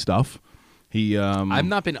funky stuff. He. I've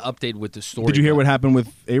not been updated with the story. Did you hear but- what happened with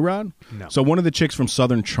A-Rod? No. So one of the chicks from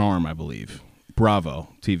Southern Charm, I believe, Bravo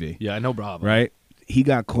TV. Yeah, no problem. Right. He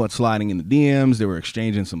got caught sliding in the DMs. They were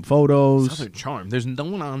exchanging some photos. Southern Charm. There's no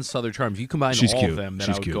one on Southern Charm. If you combine She's all cute. of them, that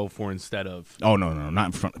She's I would cute. go for instead of. Oh no, not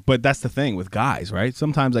in front. But that's the thing with guys, right?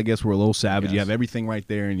 Sometimes I guess we're a little savage. You Yes. have everything right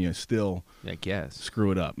there, and you still I guess.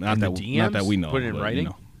 screw it up. Not In that the not that DMs? we know. Put it in but, you writing?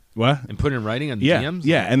 know. What? And put it in writing on the Yeah, DMs?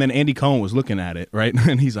 yeah. And then Andy Cohen was looking at it, right?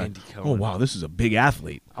 And he's like, Andy Cohen. "Oh wow, this is a big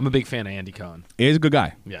athlete. I'm a big fan of Andy Cohen. He's a good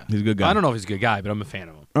guy. Yeah. he's a good guy. I don't know if he's a good guy, but I'm a like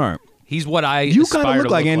him. All right, He's what I you aspire kind of to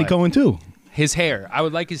look like Andy Cohen too. His hair. I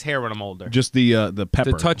would like his hair when I'm older. Just the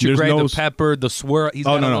pepper. the touch of There's gray, no the pepper, the swirl. He's Oh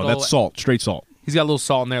got a no, little, that's salt, straight salt. He's got a little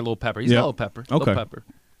salt in there, a little pepper. He's got Yeah. a little pepper. Okay. Little pepper.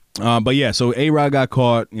 But yeah, so A-Rod got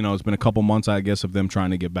caught. You know, it's been a couple months, I guess, of them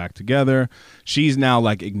trying to get back together. She's now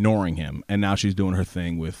like ignoring him, and now she's doing her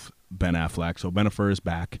thing with Ben Affleck. So Bennifer is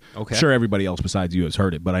back. Okay. I'm sure everybody else besides you has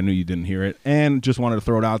heard it, but I knew you didn't hear it, and just wanted to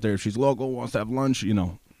throw it out there. If she's local, wants to have lunch, you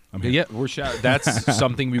know, I'm here. Yeah, we're that's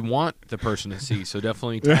something we want the person to see. So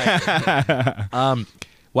definitely tag it.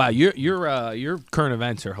 Wow, your current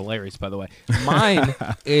events are hilarious, by the way. Mine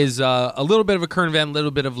is a little bit of a current event, a little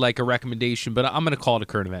bit of like a recommendation, but I'm going to call it a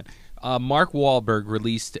current event. Mark Wahlberg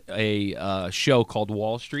released a show called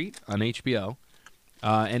Wall Street on HBO,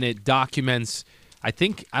 and it documents, I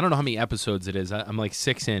don't know how many episodes it is. I'm like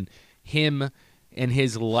 6 in, him and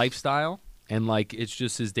his lifestyle, and like it's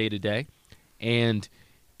just his day-to-day. And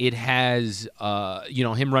it has,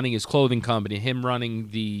 him running his clothing company, him running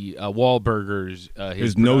the Wahlburgers.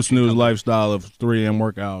 His no snooze lifestyle of 3 a.m.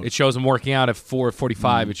 workout. It shows him working out at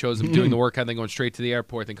 4:45. It shows him doing the workout, then going straight to the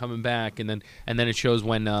airport, then coming back, and then it shows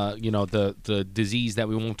when the disease that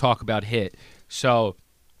we won't talk about hit. So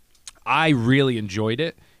I really enjoyed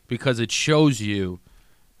it because it shows you,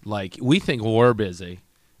 like, we think we're busy,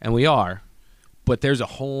 and we are, but there's a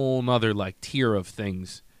whole nother like tier of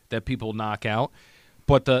things that people knock out.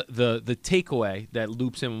 But the takeaway that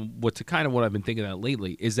loops in what's kind of what I've been thinking about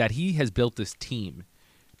lately is that he has built this team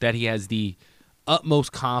that he has the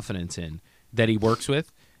utmost confidence in that he works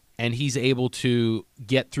with, and he's able to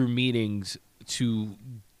get through meetings to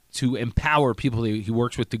empower people that he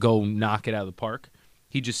works with to go knock it out of the park.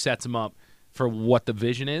 He just sets them up for what the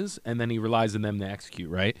vision is, and then he relies on them to execute,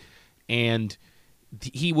 right? And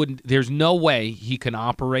there's no way he can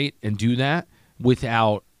operate and do that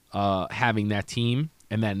without having that team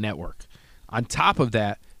and that network. On top of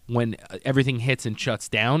that, when everything hits and shuts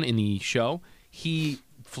down in the show, he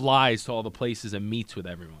flies to all the places and meets with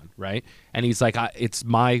everyone, right? And he's like, it's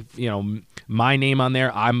my name on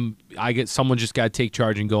there. Someone just got to take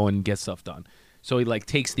charge and go and get stuff done. So he like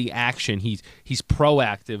takes the action. He's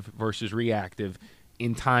proactive versus reactive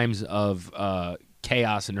in times of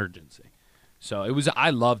chaos and urgency. So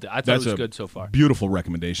I loved it. I thought it was good so far. Beautiful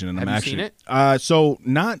recommendation, and Have I'm you actually seen it? So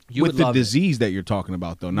not You with would the love it. disease that you're talking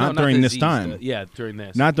about though. No, Not during this disease, time. during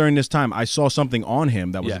this. Not during this time. I saw something on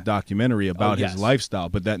him that was Yeah. a documentary about yes. his lifestyle,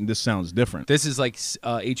 but this sounds different. This is like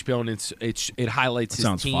HBO, and it highlights his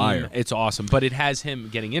sounds team. fire. It's awesome, but it has him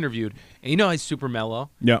getting interviewed, and he's super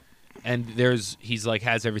mellow. Yeah. And he's like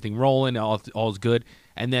has everything rolling, all's good,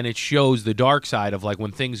 and then it shows the dark side of like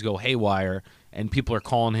when things go haywire and people are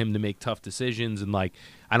calling him to make tough decisions, and like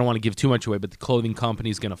I don't want to give too much away, but the clothing company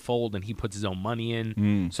is going to fold, and he puts his own money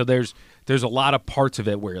in. So there's a lot of parts of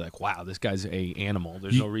it where you're like, wow, this guy's a animal.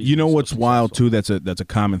 There's no reason. You know he's so what's wild successful. too? That's a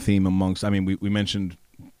common theme amongst. I mean, we mentioned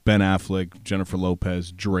Ben Affleck, Jennifer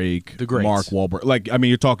Lopez, Drake, The greats. Mark Wahlberg. Like, I mean,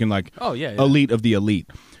 you're talking like Oh, yeah. elite of the elite.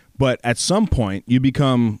 But at some point, you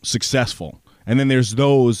become successful, and then there's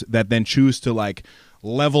those that then choose to like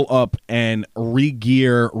level up and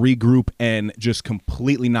re-gear, regroup, and just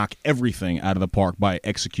completely knock everything out of the park by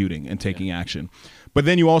executing and taking action. But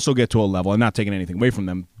then you also get to a level, and not taking anything away from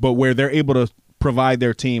them, but where they're able to provide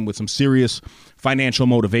their team with some serious financial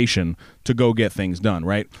motivation to go get things done,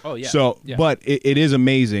 right? Oh, yeah. So, Yeah. but it is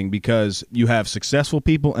amazing because you have successful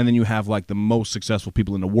people, and then you have like the most successful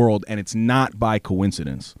people in the world, and it's not by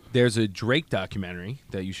coincidence. There's a Drake documentary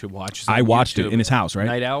that you should watch. It's on I watched YouTube. it in his house, right?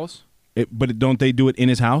 Night Owls? But don't they do it in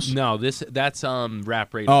his house? No, that's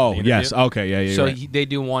Rap Radio. Oh, the interview. yes. Okay, yeah, yeah. So right. they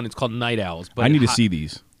do one. It's called Night Owls. But I need to see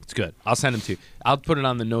these. It's good. I'll send them to you. I'll put it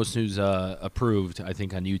on the No Snooze approved, I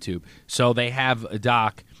think, on YouTube. So they have a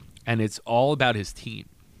doc, and it's all about his team.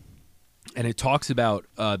 And it talks about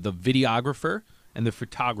the videographer and the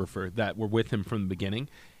photographer that were with him from the beginning,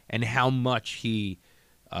 and how much he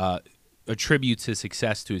attributes his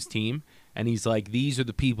success to his team. And he's like, these are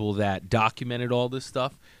the people that documented all this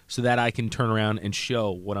stuff so that I can turn around and show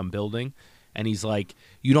what I'm building. And he's like,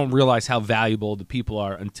 you don't realize how valuable the people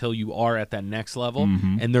are until you are at that next level,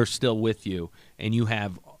 and they're still with you, and you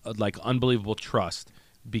have like unbelievable trust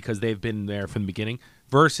because they've been there from the beginning.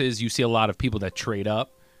 Versus you see a lot of people that trade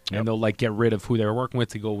up, and they'll like get rid of who they're working with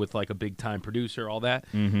to go with like a big time producer, all that.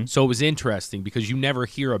 So it was interesting because you never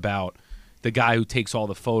hear about the guy who takes all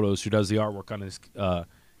the photos, who does the artwork on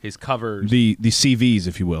his covers. The CVs,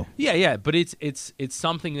 if you will. Yeah, but it's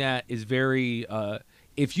something that is very.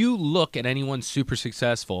 If you look at anyone super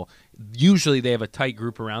successful, usually they have a tight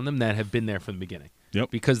group around them that have been there from the beginning.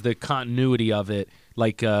 Yep. Because the continuity of it,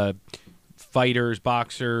 like fighters,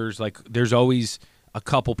 boxers, like there's always a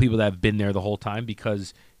couple people that have been there the whole time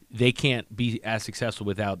because they can't be as successful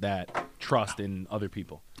without that trust in other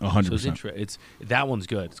people. 100%. So it's that one's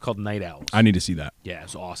good. It's called Night Owls. I need to see that. Yeah,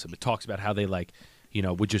 it's awesome. It talks about how they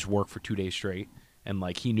would just work for 2 days straight, and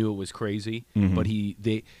he knew it was crazy, but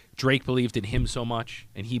Drake believed in him so much,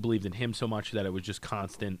 and he believed in him so much that it was just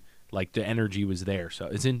constant. The energy was there, so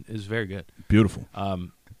it's very good. Beautiful.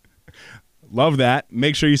 Love that.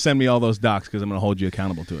 Make sure you send me all those docs because I'm going to hold you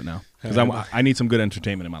accountable to it now. Because I need some good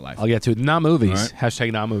entertainment in my life. I'll get to it. Not movies. All right.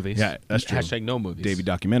 Hashtag not movies. Yeah, that's true. Hashtag no movies. Davey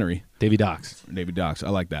documentary. Davey Docs. Davey Docs. I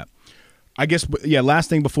like that. I guess, last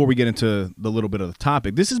thing before we get into the little bit of the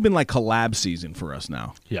topic. This has been collab season for us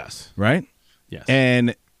now, Yes. right? Yes.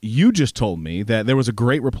 And you just told me that there was a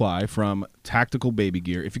great reply from Tactical Baby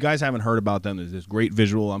Gear. If you guys haven't heard about them, there's this great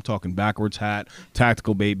visual. I'm talking backwards hat,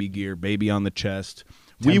 Tactical Baby Gear, baby on the chest.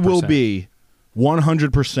 10%. We will be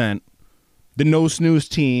 100% the No Snooze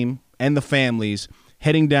team and the families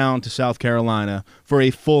heading down to South Carolina for a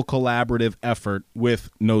full collaborative effort with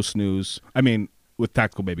No Snooze. With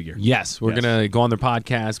Tactical Baby Gear. Yes, we're Yes. going to go on their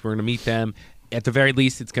podcast. We're going to meet them. At the very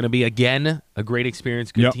least, it's going to be, again, a great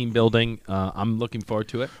experience, good Yep. team building. I'm looking forward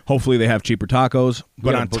to it. Hopefully they have cheaper tacos.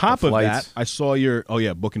 But gotta on book top the of that, flights. I saw your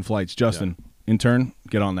booking flights. Justin, intern,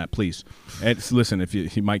 get on that, please. Listen, if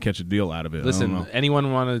you might catch a deal out of it. I don't Listen, know.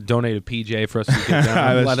 anyone want to donate a PJ for us to get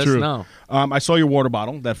down? That's let true. us know. I saw your water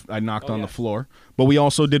bottle that I knocked on the yes. floor. But we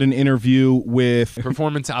also did an interview with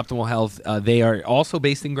Performance Optimal Health. They are also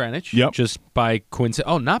based in Greenwich. Yep. Just by coincidence.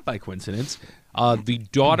 Oh, not by coincidence. The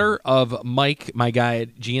daughter of Mike, my guy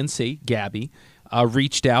at GNC, Gabby,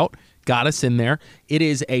 reached out, got us in there. It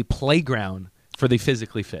is a playground for the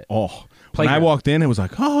physically fit. when I Playground. walked in, it was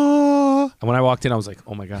like, oh. And when I walked in, I was like,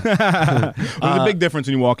 oh my God. There's a big difference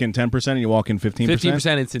when you walk in 10% and you walk in 15%.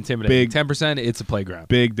 15%, it's intimidating. Big- 10%, it's a playground.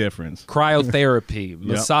 Big difference. Cryotherapy,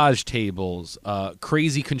 massage tables,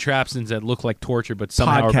 crazy contraptions that look like torture, but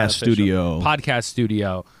somehow are Podcast beneficial. studio. Podcast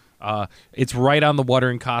studio. It's right on the water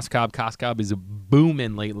in Coscob. Coscob is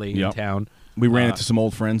booming lately in Yep. town. We ran into some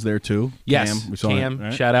old friends there, too. Yes, Cam. We saw Cam. him,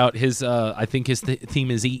 right? Shout out his. I think his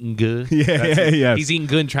theme is eating good. Yes. He's eating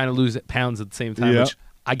good and trying to lose pounds at the same time. Yep. Which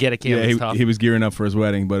I get it. Cam, Yeah, it's tough. he was gearing up for his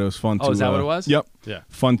wedding, but it was fun to. Oh, is that what it was? Yep. Yeah.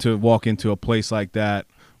 Fun to walk into a place like that.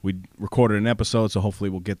 We recorded an episode, so hopefully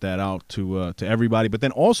we'll get that out to everybody. But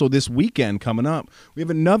then also this weekend coming up, we have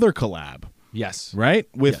another collab, Yes. right?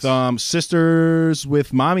 With Yes. Sisters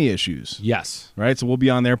with Mommy Issues, Yes. right? So we'll be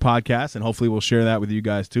on their podcast, and hopefully we'll share that with you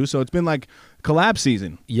guys too. So it's been like collab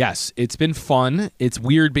season. Yes. It's been fun. It's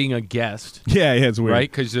weird being a guest. Yeah, it's weird.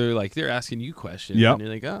 Right? Because they're asking you questions. Yep. And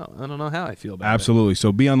you're like, oh, I don't know how I feel about it. Absolutely.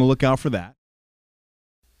 So be on the lookout for that.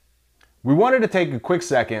 We wanted to take a quick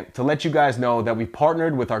second to let you guys know that we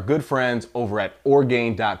partnered with our good friends over at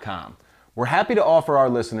Orgain.com. We're happy to offer our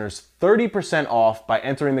listeners 30% off by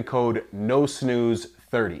entering the code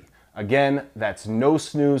NOSNOOZE30. Again, that's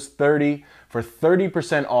NOSNOOZE30 for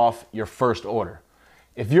 30% off your first order.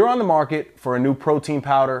 If you're on the market for a new protein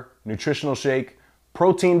powder, nutritional shake,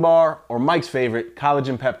 protein bar, or Mike's favorite,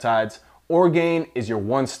 collagen peptides, Orgain is your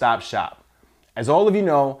one-stop shop. As all of you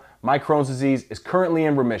know, my Crohn's disease is currently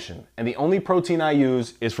in remission, and the only protein I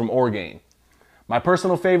use is from Orgain. My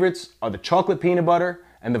personal favorites are the chocolate peanut butter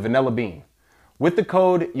and the vanilla bean. With the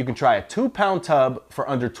code, you can try a 2-pound tub for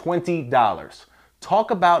under $20.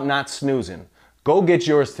 Talk about not snoozing. Go get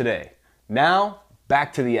yours today. Now,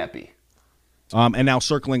 back to the Epi. And now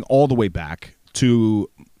circling all the way back to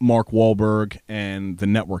Mark Wahlberg and the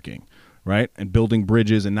networking, right? And building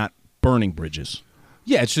bridges and not burning bridges.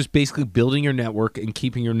 Yeah, it's just basically building your network and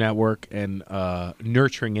keeping your network and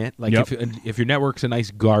nurturing it. Like Yep. if your network's a nice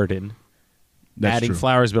garden, That's adding true.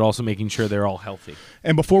 flowers, but also making sure they're all healthy.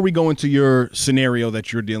 And before we go into your scenario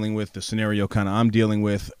that you're dealing with, the scenario kind of I'm dealing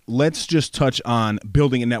with, let's just touch on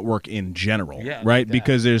building a network in general, Yeah, I right? like that.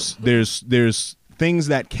 Because there's things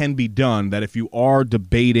that can be done that if you are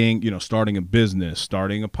debating, starting a business,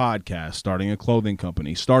 starting a podcast, starting a clothing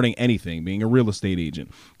company, starting anything, being a real estate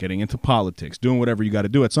agent, getting into politics, doing whatever you got to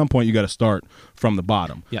do, at some point you got to start from the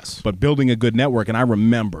bottom. Yes. But building a good network, and I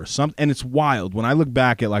remember and it's wild when I look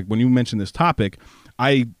back at when you mentioned this topic,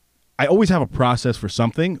 I always have a process for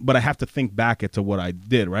something, but I have to think back to what I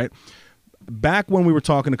did, right? Back when we were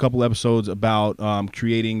talking a couple episodes about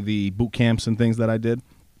creating the boot camps and things that I did,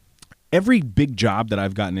 every big job that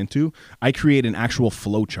I've gotten into, I create an actual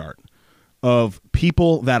flow chart of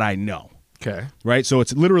people that I know. Okay. Right? So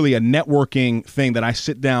it's literally a networking thing that I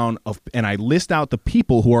sit down and I list out the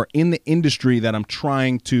people who are in the industry that I'm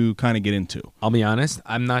trying to kind of get into. I'll be honest,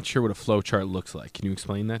 I'm not sure what a flow chart looks like. Can you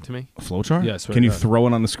explain that to me? A flowchart? Yeah, swear Can to you God. throw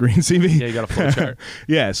it on the screen, CV? Yeah, you got a flow chart.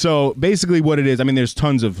 Yeah, so basically what it is, I mean, there's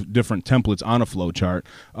tons of different templates on a flowchart,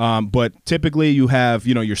 but typically you have,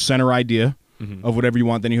 your center idea of whatever you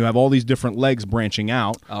want. Then you have all these different legs branching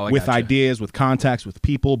out with gotcha. ideas, with contacts, with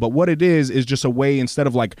people. But what it is just a way, instead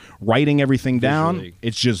of like writing everything down, Visually.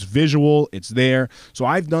 it's just visual. It's there. So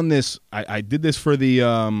I've done this. I did this for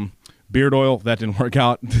the beard oil. That didn't work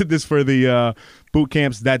out. Did this for the boot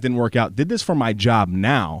camps. That didn't work out. Did this for my job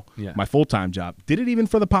now, Yeah. my full-time job. Did it even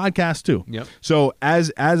for the podcast too. Yep. So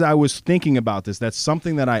as I was thinking about this, that's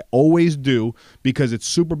something that I always do because it's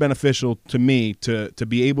super beneficial to me to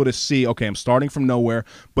be able to see, okay, I'm starting from nowhere,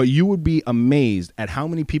 but you would be amazed at how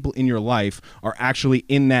many people in your life are actually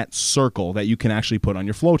in that circle that you can actually put on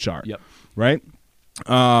your flow chart. Yep. Right?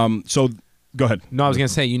 So go ahead. No, I was going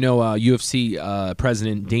to say, UFC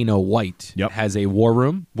President Dana White Yep. has a war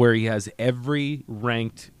room where he has every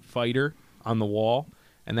ranked fighter on the wall,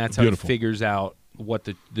 and that's how Beautiful. he figures out what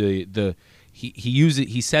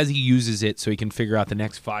he says he uses it so he can figure out the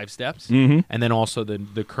next 5 steps, and then also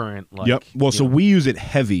the current Yep. Well, so we use it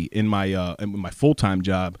heavy in my full-time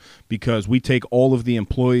job because we take all of the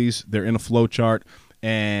employees, they're in a flow chart,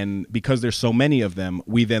 and because there's so many of them,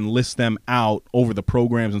 we then list them out over the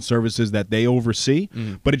programs and services that they oversee,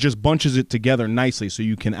 but it just bunches it together nicely so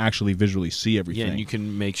you can actually visually see everything. Yeah, and you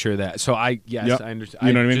can make sure that. So I Yep. understand.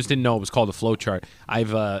 You know what I mean? Just didn't know it was called a flow chart.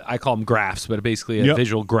 I call them graphs, but basically a Yep.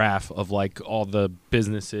 visual graph of like all the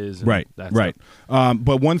businesses. And Right, that right. stuff.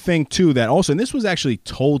 But one thing too that also, and this was actually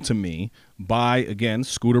told to me by, again,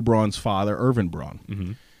 Scooter Braun's father, Irvin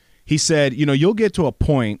Braun. He said, you'll get to a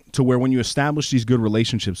point to where when you establish these good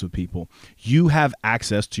relationships with people, you have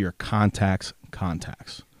access to your contacts.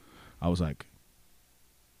 I was like,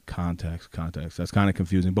 contacts. That's kind of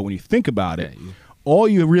confusing. But when you think about it, all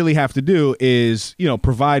you really have to do is,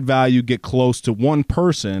 provide value, get close to one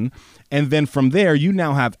person, and then from there, you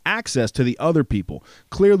now have access to the other people.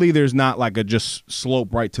 Clearly, there's not like a just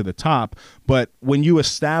slope right to the top, but when you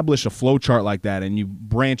establish a flow chart like that and you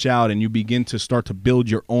branch out and you begin to start to build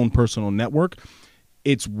your own personal network,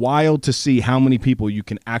 it's wild to see how many people you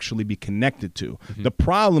can actually be connected to. The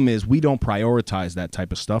problem is we don't prioritize that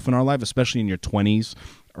type of stuff in our life, especially in your 20s,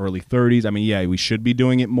 early 30s. I mean, yeah, we should be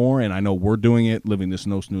doing it more, and I know we're doing it, living this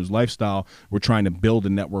no snooze lifestyle. We're trying to build a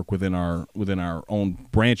network within our own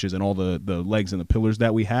branches and all the legs and the pillars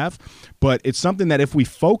that we have. But it's something that if we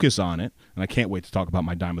focus on it, and I can't wait to talk about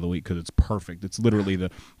my dime of the week because it's perfect. It's literally the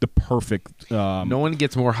perfect. No one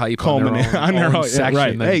gets more hype on their own own section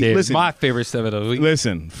right. than Hey, Dave. listen. My favorite stuff of the week.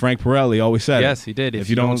 Listen, Frank Pirelli always said, Yes, he did. If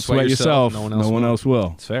you don't sweat yourself, no one else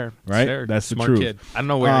will. It's fair. It's Right? fair. That's the Smart truth. Kid. I don't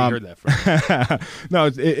know where he heard that from. No,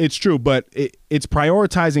 it's true, but it's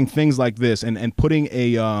prioritizing things like this and putting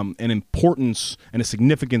an importance and a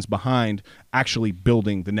significance behind actually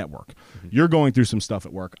building the network. You're going through some stuff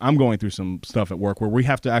at work. I'm going through some stuff at work where we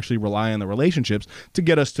have to actually rely on the relationships to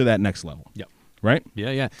get us to that next level. Yep. Right?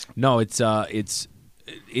 Yeah. No, it's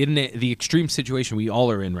in the extreme situation we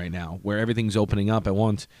all are in right now, where everything's opening up at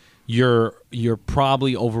once. You're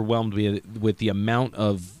probably overwhelmed with the amount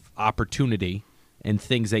of opportunity and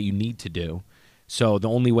things that you need to do. So the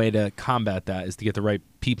only way to combat that is to get the right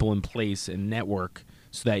people in place and network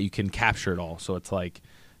so that you can capture it all. So it's like,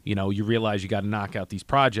 you realize you got to knock out these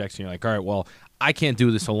projects, and you're like, all right, well, I can't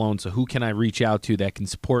do this alone. So who can I reach out to that can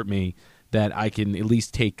support me, that I can at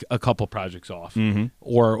least take a couple projects off,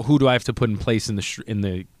 or who do I have to put in place in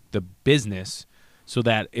the business so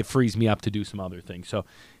that it frees me up to do some other things. So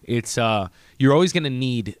it's you're always going to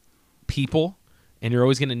need people, and you're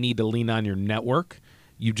always going to need to lean on your network.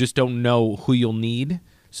 You just don't know who you'll need,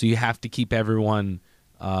 so you have to keep everyone.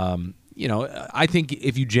 I think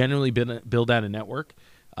if you generally build out a network,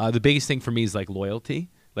 the biggest thing for me is like loyalty.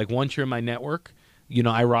 Like once you're in my network,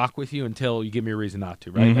 I rock with you until you give me a reason not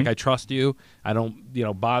to, right? Like I trust you. I don't,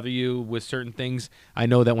 bother you with certain things. I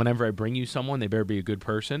know that whenever I bring you someone, they better be a good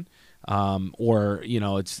person, or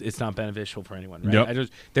it's not beneficial for anyone, right? Yep.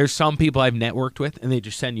 There's some people I've networked with, and they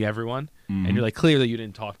just send you everyone, and you're like, clearly you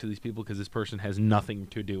didn't talk to these people because this person has nothing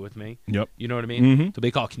to do with me. Yep. You know what I mean? So they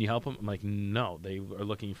call, can you help them? I'm like, no, they are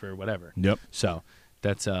looking for whatever. Yep. So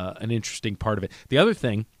that's an interesting part of it. The other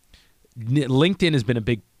thing, LinkedIn has been a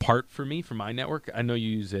big part for me, for my network. I know you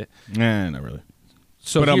use it. Not really.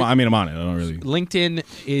 So But I'm on it. I don't really. LinkedIn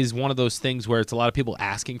is one of those things where it's a lot of people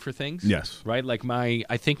asking for things. Yes. Right? Like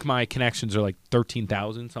I think my connections are like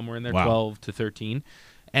 13,000, somewhere in there, Wow. 12 to 13.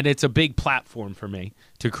 And it's a big platform for me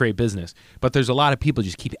to create business. But there's a lot of people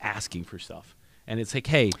just keep asking for stuff. And it's like,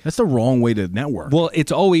 hey. That's the wrong way to network. Well,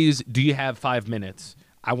 it's always, do you have 5 minutes?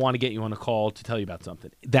 I want to get you on a call to tell you about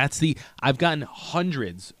something. I've gotten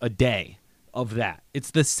hundreds a day of that.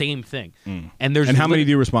 It's the same thing. And how many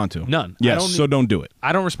do you respond to? None. Yes, so don't do it.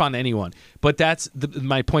 I don't respond to anyone. But that's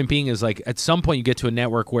my point being is like at some point you get to a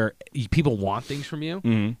network where people want things from you,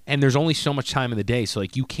 and there's only so much time in the day. So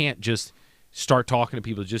like you can't just start talking to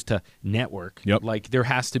people just to network. Yep. Like there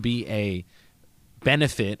has to be a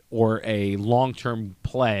benefit or a long-term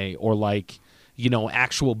play or like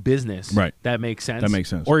actual business. Right. That makes sense. That makes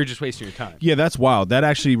sense. Or you're just wasting your time. Yeah, that's wild. That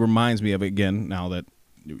actually reminds me of, again, now that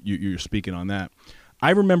you're speaking on that.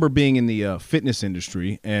 I remember being in the fitness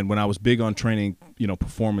industry, and when I was big on training,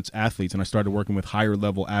 performance athletes, and I started working with higher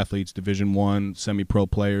level athletes, Division I, semi-pro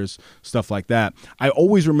players, stuff like that. I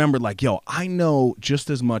always remembered like, I know just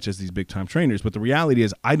as much as these big time trainers, but the reality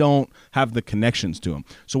is I don't have the connections to them.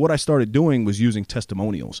 So what I started doing was using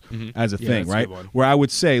testimonials as a thing, that's a right? good one. Where I would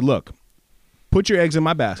say, look, put your eggs in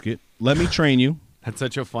my basket. Let me train you. That's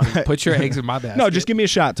such a funny. Put your eggs in my basket. No, just give me a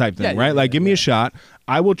shot type thing, right? Give me a shot.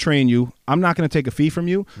 I will train you. I'm not going to take a fee from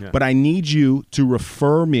you, but I need you to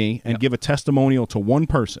refer me and give a testimonial to one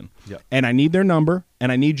person. Yeah. And I need their number,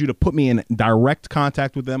 and I need you to put me in direct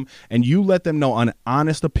contact with them, and you let them know an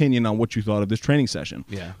honest opinion on what you thought of this training session.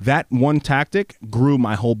 Yeah. That one tactic grew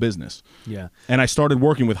my whole business. Yeah. And I started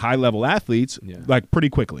working with high-level athletes like pretty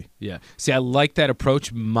quickly. Yeah. See, I like that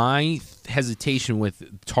approach. My hesitation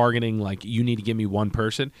with targeting, like, you need to give me one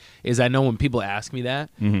person, is I know when people ask me that,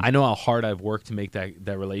 I know how hard I've worked to make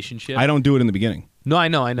that relationship. I don't do it in the beginning. No, I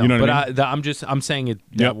know. You know what I mean? I'm saying it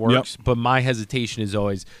that works. But my hesitation is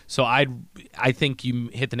always so. I think you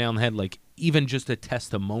hit the nail on the head. Like even just a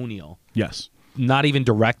testimonial, Yes. not even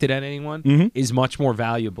directed at anyone, is much more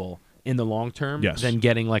valuable in the long term than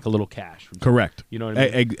getting like a little cash. Correct. You know what I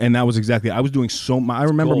mean? And that was exactly. I was doing I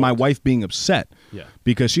remember my wife being upset. Yeah.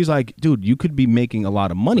 Because she's like, dude, you could be making a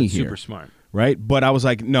lot of money here. Super smart. Right. But I was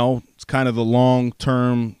like, no, it's kind of the long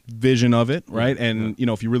term vision of it. Right. And,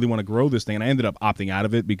 if you really want to grow this thing, and I ended up opting out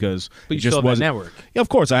of it because But you it just still have wasn't. that network. Yeah, of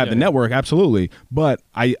course, I have the network. Absolutely. But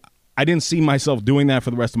I didn't see myself doing that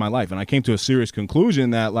for the rest of my life. And I came to a serious conclusion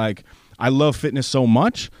that, like, I love fitness so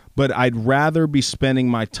much, but I'd rather be spending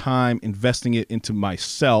my time investing it into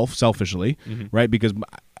myself selfishly. Right. Because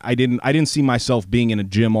I didn't see myself being in a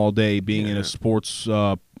gym all day, being in a sports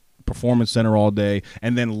performance center all day,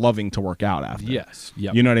 and then loving to work out after. Yes.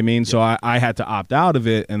 Yep. You know what I mean? So I had to opt out of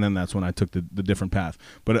it, and then that's when I took the different path.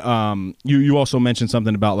 But you also mentioned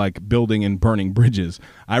something about like building and burning bridges.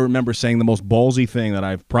 I remember saying the most ballsy thing that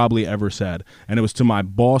I've probably ever said, and it was to my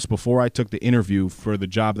boss before I took the interview for the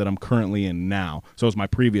job that I'm currently in now. So it was my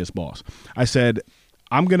previous boss. I said,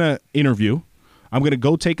 I'm going to interview, I'm going to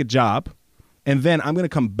go take a job, and then I'm going to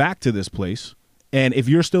come back to this place, and if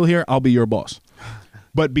you're still here, I'll be your boss.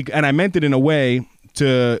 And I meant it in a way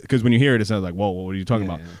because when you hear it, it sounds like, whoa, what are you talking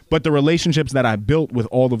about? Yeah. But the relationships that I built with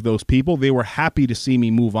all of those people, they were happy to see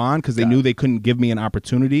me move on because they knew they couldn't give me an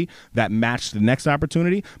opportunity that matched the next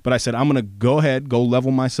opportunity. But I said, I'm going to go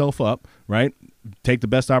level myself up, right? Take the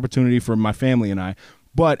best opportunity for my family and I.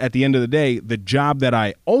 But at the end of the day, the job that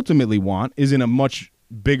I ultimately want is in a much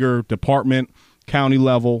bigger department, county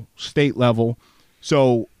level, state level.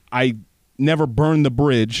 So I never burned the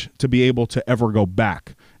bridge to be able to ever go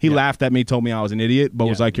back. He laughed at me, told me I was an idiot, but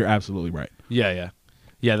was like, you're absolutely right. Yeah,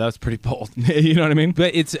 that was pretty bold. You know what I mean?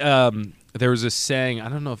 But it's there was a saying, I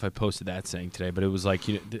don't know if I posted that saying today, but it was like,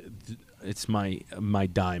 it's my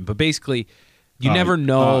dime. But basically, you never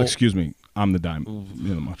know. Excuse me, I'm the dime.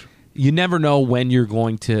 Much. You never know when you're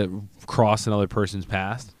going to cross another person's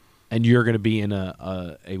path, and you're going to be in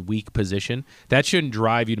a weak position. That shouldn't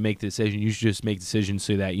drive you to make the decision. You should just make decisions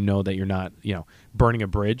so that you know that you're not, burning a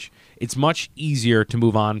bridge. It's much easier to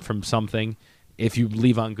move on from something if you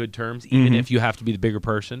leave on good terms, even if you have to be the bigger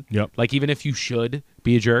person. Yep. Like, even if you should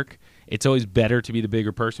be a jerk, it's always better to be the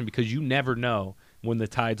bigger person because you never know when the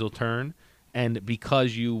tides will turn. And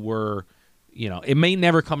because you were, it may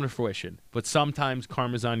never come to fruition, but sometimes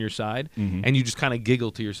karma's on your side, and you just kind of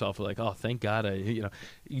giggle to yourself like, oh, thank God.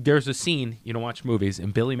 There's a scene, watch movies,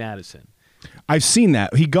 in Billy Madison. I've seen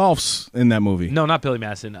that. He golfs in that movie. No, not Billy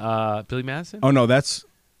Madison. Billy Madison? Oh, no, that's...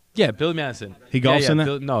 Yeah, Billy Madison. He golfs in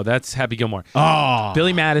that? No, that's Happy Gilmore. Oh.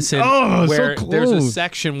 Billy Madison, where so there's a close.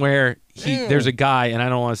 section where there's a guy, and I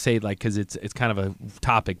don't want to say because it's kind of a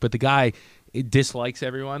topic, but the guy dislikes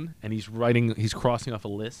everyone, and he's crossing off a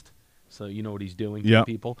list. So you know what he's doing to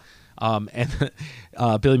people. And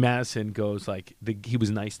Billy Madison goes like, he was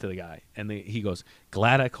nice to the guy. And he goes,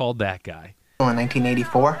 glad I called that guy. In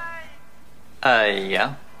 1984,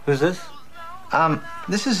 Yeah. Who's this?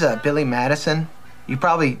 This is Billy Madison. You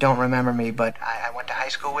probably don't remember me, but I went to high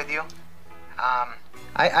school with you.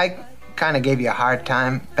 I kind of gave you a hard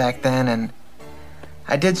time back then, and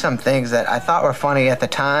I did some things that I thought were funny at the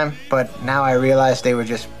time, but now I realize they were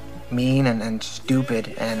just mean and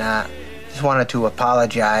stupid, and just wanted to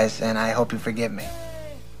apologize, and I hope you forgive me.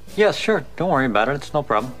 Yeah, sure. Don't worry about it. It's no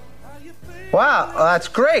problem. Wow, well, that's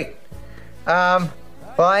great. Well,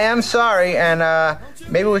 I am sorry, and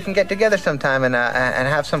maybe we can get together sometime and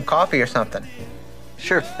have some coffee or something.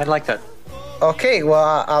 Sure, I'd like that. Okay,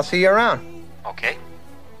 well, I'll see you around. Okay.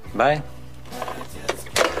 Bye.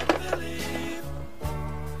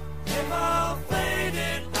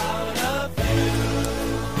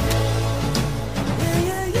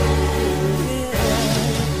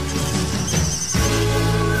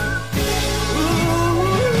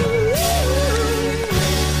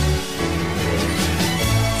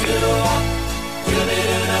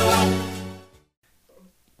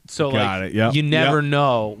 So Got like, it. Yep. you never Yep.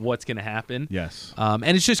 know what's going to happen. Yes. And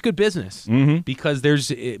it's just good business because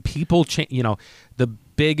there's people, the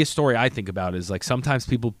biggest story I think about is like sometimes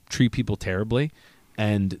people treat people terribly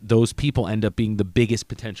and those people end up being the biggest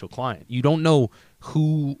potential client. You don't know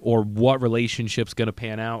who or what relationship's going to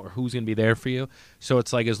pan out or who's going to be there for you. So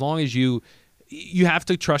it's like as long as you have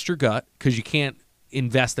to trust your gut because you can't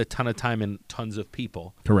invest a ton of time in tons of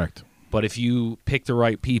people. Correct. But if you pick the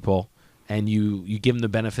right people and you give them the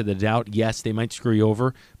benefit of the doubt, yes, they might screw you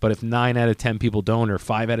over. But if 9 out of 10 people don't or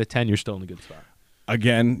 5 out of 10, you're still in a good spot.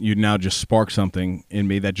 Again, you now just sparked something in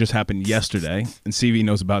me that just happened yesterday. And CV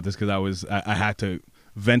knows about this because I had to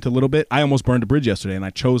vent a little bit. I almost burned a bridge yesterday, and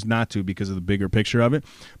I chose not to because of the bigger picture of it.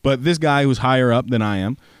 But this guy who's higher up than I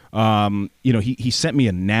am, he sent me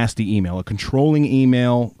a nasty email, a controlling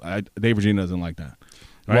email. Dave Regina doesn't like that.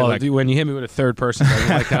 Right? Well, like, when you hit me with a third person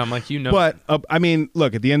like that, I'm like, But I mean,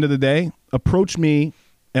 look, at the end of the day, approach me,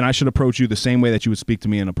 and I should approach you the same way that you would speak to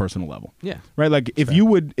me on a personal level. Yeah. Right. Like if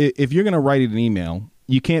you're gonna write an email,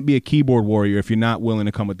 you can't be a keyboard warrior if you're not willing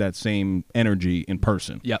to come with that same energy in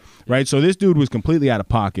person. Yep. Right. So this dude was completely out of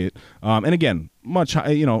pocket, and again, much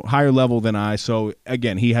higher level than I. So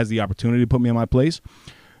again, he has the opportunity to put me in my place.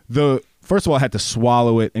 First of all, I had to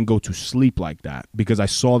swallow it and go to sleep like that because I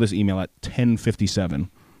saw this email at 10:57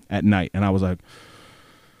 at night, and I was like,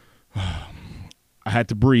 I had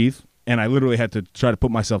to breathe, and I literally had to try to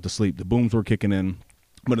put myself to sleep. The booms were kicking in,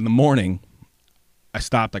 but in the morning, I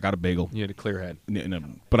stopped. I got a bagel. You had a clear head.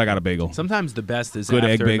 But I got a bagel. Sometimes the best is Good after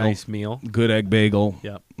egg a bagel. nice meal. Good egg bagel.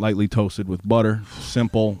 Yep. Lightly toasted with butter.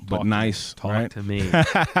 Simple, but Talk nice. Talk right? to me.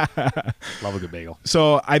 Love a good bagel.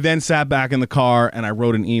 So I then sat back in the car and I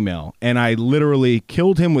wrote an email, and I literally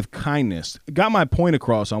killed him with kindness. Got my point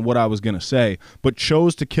across on what I was going to say, but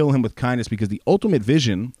chose to kill him with kindness because the ultimate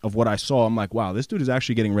vision of what I saw, I'm like, wow, this dude is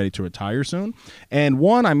actually getting ready to retire soon. And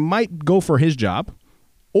one, I might go for his job,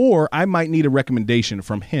 or I might need a recommendation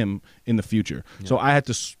from him in the future. Yeah. So I had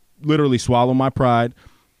to literally swallow my pride,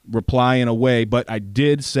 reply in a way, but I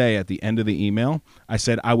did say at the end of the email, I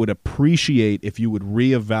said I would appreciate if you would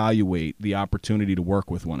reevaluate the opportunity to work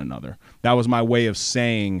with one another. That was my way of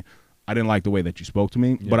saying I didn't like the way that you spoke to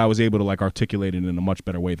me, but I was able to like articulate it in a much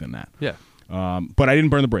better way than that. Yeah. But I didn't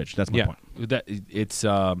burn the bridge. That's my point. It's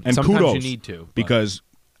and sometimes kudos, you need to because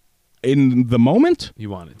in the moment you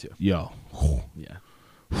wanted to. Yeah.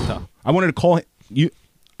 Tough. I wanted to call him.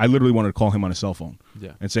 I literally wanted to call him on his cell phone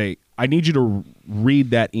and say, I need you to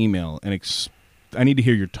read that email and I need to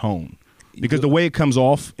hear your tone. Because the way it comes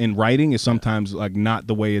off in writing is sometimes like not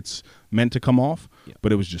the way it's meant to come off,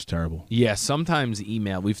 but it was just terrible. Yeah, sometimes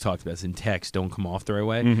email, we've talked about this, in text don't come off the right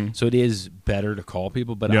way. So it is better to call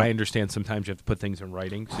people, but I understand sometimes you have to put things in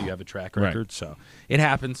writing so you have a track record. Right. So it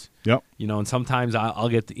happens. Yep. And sometimes I'll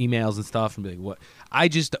get the emails and stuff and be like, what? I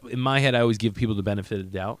just, in my head, I always give people the benefit of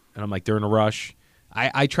the doubt. And I'm like, they're in a rush.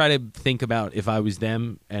 I try to think about if I was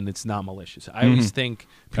them and it's not malicious. I always think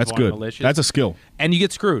people That's aren't good. malicious. That's a skill. And you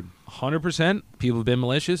get screwed. 100% people have been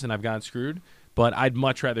malicious and I've gotten screwed. But I'd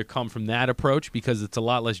much rather come from that approach because it's a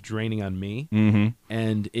lot less draining on me.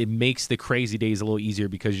 And it makes the crazy days a little easier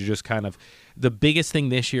because you're just kind of – the biggest thing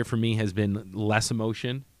this year for me has been less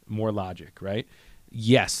emotion, more logic, right?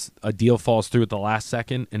 Yes, a deal falls through at the last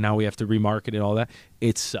second and now we have to remarket and all that.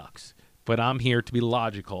 It sucks. But I'm here to be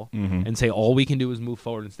logical and say all we can do is move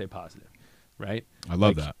forward and stay positive, right? I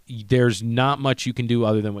love that. There's not much you can do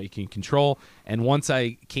other than what you can control. And once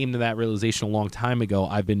I came to that realization a long time ago,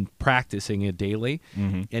 I've been practicing it daily.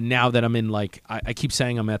 And now that I'm in I keep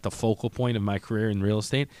saying I'm at the focal point of my career in real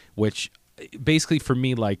estate, which basically for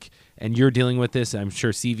me, and you're dealing with this, I'm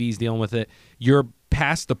sure CV's dealing with it, you're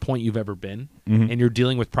past the point you've ever been, and you're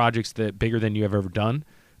dealing with projects that bigger than you have ever done,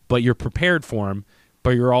 but you're prepared for them,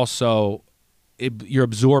 but you're also you're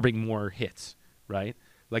absorbing more hits, right?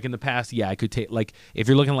 Like in the past, I could take, like, if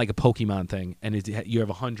you're looking like a Pokemon thing and you have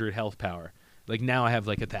 100 health power, like now I have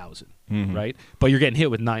like 1,000, right? But you're getting hit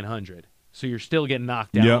with 900. So you're still getting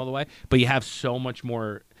knocked down all the way, but you have so much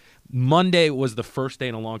more. Monday was the first day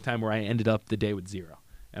in a long time where I ended up the day with 0.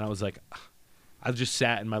 And I was like, I just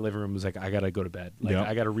sat in my living room and was like, I got to go to bed. Like,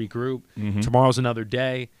 I got to regroup. Tomorrow's another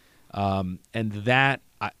day. And that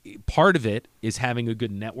part of it is having a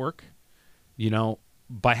good network. You know,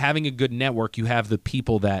 by having a good network, you have the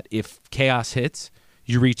people that if chaos hits,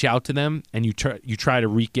 you reach out to them and you try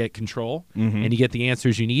to get control and you get the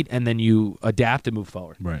answers you need, and then you adapt and move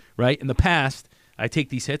forward. Right. In the past, I take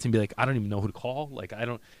these hits and be like, I don't even know who to call. Like,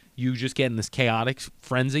 you just get in this chaotic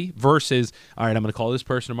frenzy versus, all right, I'm going to call this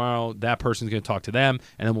person tomorrow. That person's going to talk to them,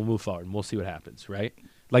 and then we'll move forward and we'll see what happens. Right.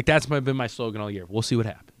 Like, that's been my slogan all year. We'll see what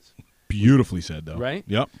happens. Beautifully said, though. Right.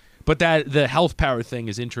 Yep. But the health power thing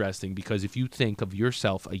is interesting because if you think of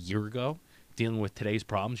yourself a year ago dealing with today's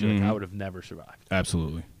problems, you're like, I would have never survived.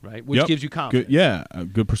 Absolutely. Right? Which gives you confidence.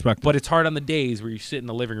 Good, good perspective. But it's hard on the days where you sit in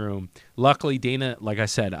the living room. Luckily, Dana, like I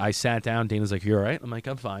said, I sat down. Dana's like, you all right? I'm like,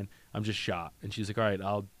 I'm fine. I'm just shot. And she's like, all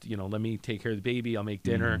right, let me take care of the baby. I'll make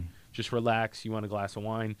dinner. Just relax. You want a glass of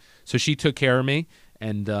wine? So she took care of me.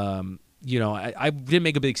 And, I didn't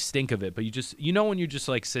make a big stink of it. But you just, when you just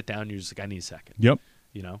like sit down, you're just like, I need a second. Yep.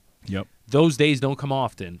 Yep. Those days don't come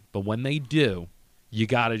often, but when they do, you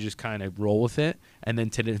got to just kind of roll with it. And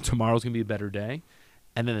then tomorrow's going to be a better day.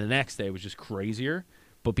 And then the next day was just crazier.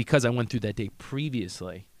 But because I went through that day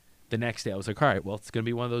previously, the next day I was like, all right, well, it's going to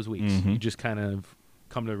be one of those weeks. You just kind of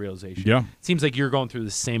come to the realization. Yeah. It seems like you're going through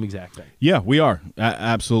the same exact thing. Yeah, we are.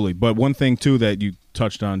 Absolutely. But one thing, too, that you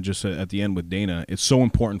touched on just at the end with Dana, it's so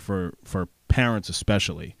important for parents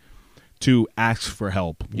especially to ask for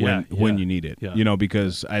help when you need it. Yeah.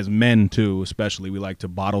 Because as men too, especially, we like to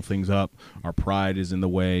bottle things up. Our pride is in the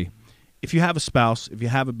way. If you have a spouse, if you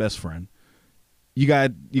have a best friend, you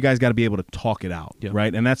guys got to be able to talk it out,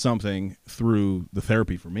 right? And that's something through the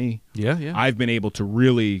therapy for me. Yeah. I've been able to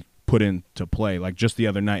really put into play. Like just the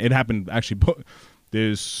other night, it happened actually.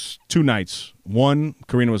 There's 2 nights. One,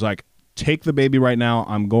 Karina was like, take the baby right now.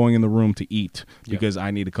 I'm going in the room to eat because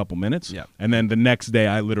I need a couple minutes. And then the next day,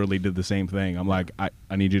 I literally did the same thing. I'm like,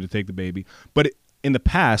 I need you to take the baby. But in the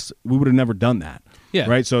past, we would have never done that. Yeah.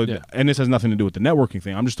 Right. So, and this has nothing to do with the networking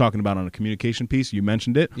thing. I'm just talking about on a communication piece. You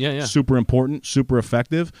mentioned it. Yeah. Super important, super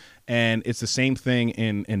effective. And it's the same thing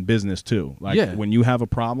in business too. Like when you have a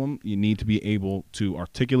problem, you need to be able to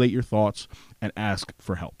articulate your thoughts and ask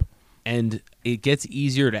for help. And it gets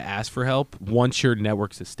easier to ask for help once your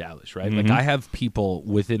network's established, right? Like I have people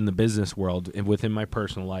within the business world and within my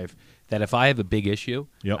personal life that if I have a big issue,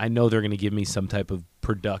 I know they're going to give me some type of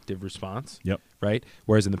productive response, right?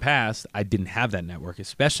 Whereas in the past, I didn't have that network,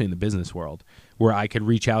 especially in the business world, where I could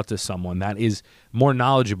reach out to someone that is more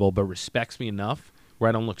knowledgeable but respects me enough where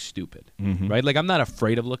I don't look stupid, right? Like I'm not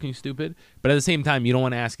afraid of looking stupid, but at the same time, you don't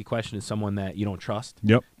want to ask a question to someone that you don't trust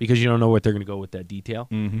because you don't know what they're going to go with that detail,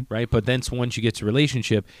 right? But then once you get to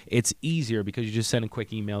relationship, it's easier because you just send a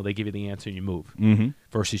quick email, they give you the answer and you move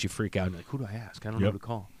versus you freak out and like, who do I ask? I don't know who to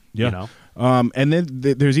call. Yeah. And then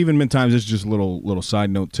there's even been times, it's just a little side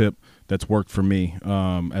note tip that's worked for me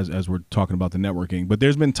as we're talking about the networking. But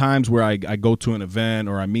there's been times where I go to an event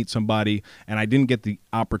or I meet somebody and I didn't get the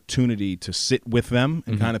opportunity to sit with them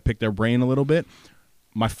and kind of pick their brain a little bit.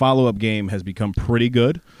 My follow-up game has become pretty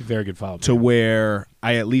good. Very good follow-up. To where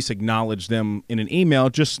I at least acknowledge them in an email,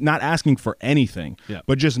 just not asking for anything,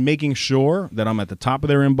 but just making sure that I'm at the top of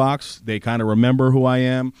their inbox. They kind of remember who I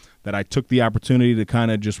am, that I took the opportunity to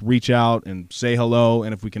kind of just reach out and say hello,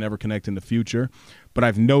 and if we can ever connect in the future. But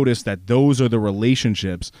I've noticed that those are the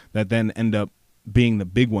relationships that then end up being the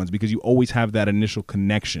big ones because you always have that initial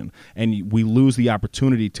connection, and we lose the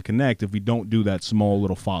opportunity to connect if we don't do that small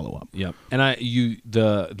little follow-up. Yep. And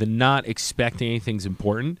the not expecting anything's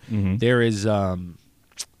important. There is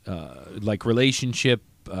like relationship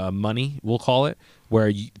money, we'll call it,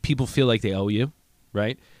 where people feel like they owe you,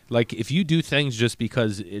 right? Like if you do things just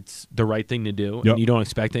because it's the right thing to do and you don't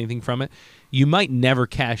expect anything from it, you might never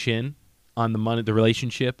cash in on the money, the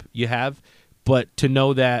relationship you have. But to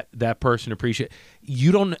know that that person appreciate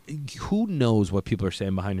who knows what people are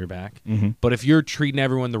saying behind your back. But if you're treating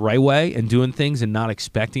everyone the right way and doing things and not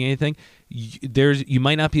expecting anything, you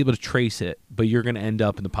might not be able to trace it, but you're going to end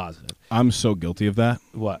up in the positive. I'm so guilty of that.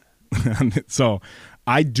 What? So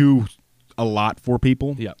I do a lot for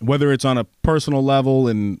people. Yeah. Whether it's on a personal level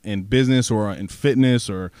in business or in fitness,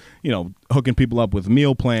 or hooking people up with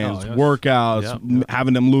meal plans, workouts,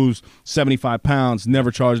 having them lose 75 pounds,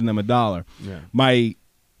 never charging them $1. Yeah.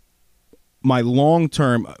 My long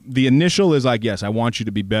term, the initial is like, yes, I want you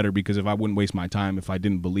to be better, because if I wouldn't waste my time if I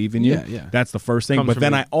didn't believe in you. Yeah. That's the first thing. Comes But from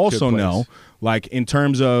then a I also good place. know, like, in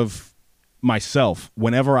terms of myself,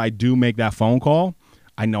 whenever I do make that phone call,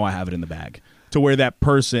 I know I have it in the bag, to where that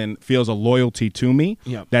person feels a loyalty to me,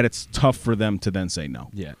 Yeah. that it's tough for them to then say no.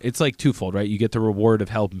 Yeah, it's like twofold, right? You get the reward of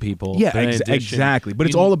helping people. Yeah, but in addition, exactly. But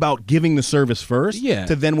it's all about giving the service first, Yeah.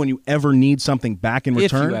 to then when you ever need something back in if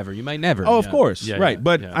return. you ever, you might never. Oh, of Yeah. course, Yeah, right. yeah,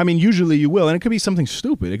 But yeah. I mean, usually you will, and it could be something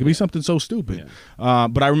stupid. It could be something so stupid.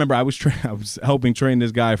 But I remember I was helping train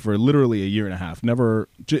this guy for literally a year and a half.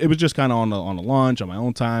 It was just kind of on a lunch on my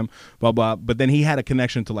own time, blah blah. But then he had a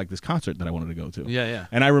connection to like this concert that I wanted to go to. Yeah.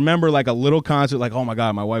 And I remember like a little concert, like, oh my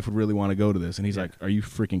god, my wife would really want to go to this, and he's like, are you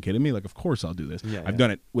freaking kidding me? Like, of course I'll do this. I've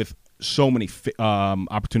done it with so many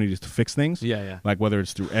opportunities to fix things. Yeah. Like whether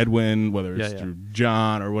it's through Edwin, whether it's through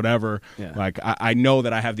John or whatever. Yeah. Like I know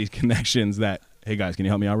that I have these connections that, hey guys, can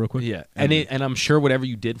you help me out real quick? Yeah, and I'm sure whatever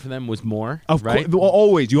you did for them was more. Of right? course,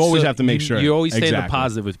 always. You always So have to make sure. You always stay in the Exactly.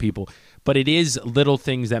 positive with people. But it is little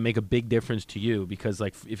things that make a big difference to you, because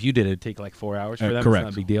like if you did it, it'd take like 4 hours for them. correct.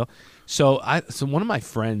 It's not a big deal. So one of my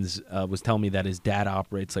friends was telling me that his dad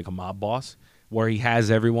operates like a mob boss, where he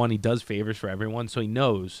has everyone, he does favors for everyone, so he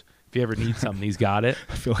knows if you ever need something, he's got it.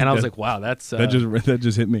 feel like and I was that- like, wow, that's that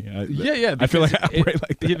just hit me. yeah. I feel like because I operate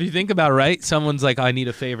like that. If you think about it, right, someone's like, I need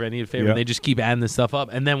a favor, Yeah. and they just keep adding this stuff up,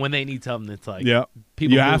 and then when they need something, it's like, Yeah.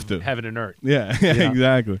 people You move have to. heaven and earth. Yeah, You know?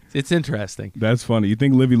 exactly. It's interesting. That's funny. You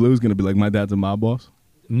think Livy Lou's gonna be like, my dad's a mob boss?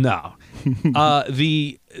 No,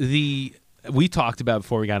 we talked about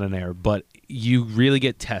before we got on air, but you really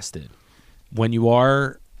get tested when you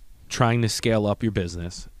are trying to scale up your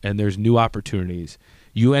business and there's new opportunities.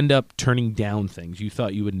 You end up turning down things you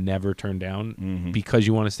thought you would never turn down because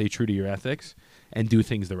you want to stay true to your ethics and do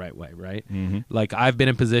things the right way, right? Like I've been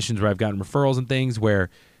in positions where I've gotten referrals and things where,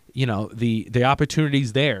 the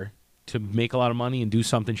opportunity's there to make a lot of money and do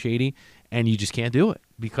something shady, and you just can't do it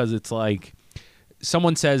because it's like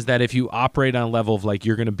someone says that if you operate on a level of like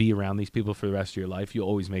you're going to be around these people for the rest of your life, you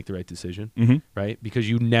always make the right decision, right? Because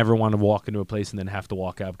you never want to walk into a place and then have to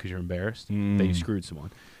walk out because you're embarrassed that you screwed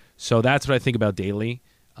someone. So that's what I think about daily.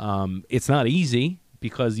 It's not easy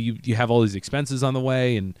because you have all these expenses on the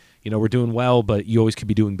way, and we're doing well, but you always could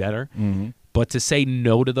be doing better. But to say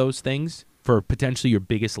no to those things for potentially your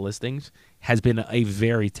biggest listings has been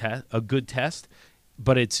a good test.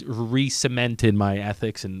 But it's re-cemented my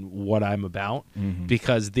ethics and what I'm about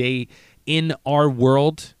because in our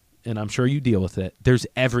world, and I'm sure you deal with it, there's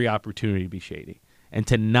every opportunity to be shady. And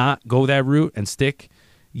to not go that route and stick,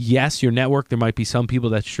 yes, your network, there might be some people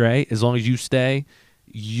that stray. As long as you stay,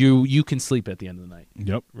 you can sleep at the end of the night.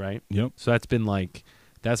 Yep. Right? Yep. So that's been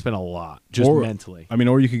a lot, just mentally. I mean,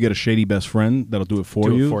 or you could get a shady best friend that'll do it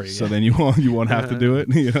for you. So then you won't have to do it.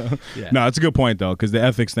 Yeah. No, it's a good point though, because the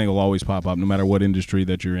ethics thing will always pop up no matter what industry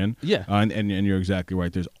that you're in. Yeah. And you're exactly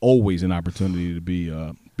right. There's always an opportunity to be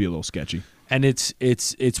a little sketchy. And it's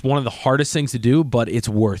one of the hardest things to do, but it's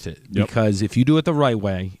worth it. Yep. Because if you do it the right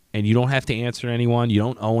way and you don't have to answer anyone, you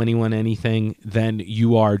don't owe anyone anything, then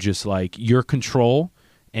you are just like your control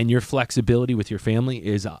and your flexibility with your family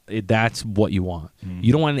that's what you want.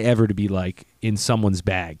 You don't want it ever to be like in someone's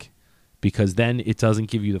bag, because then it doesn't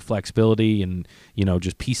give you the flexibility and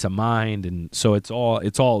just peace of mind. And so it's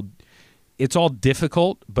all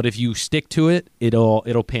difficult, but if you stick to it,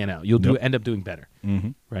 it'll pan out. You'll end up doing better,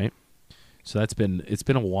 right? So it's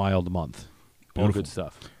been a wild month. All Beautiful. good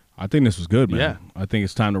stuff. I think this was good, man. Yeah. I think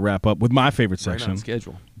it's time to wrap up with my favorite Right section, on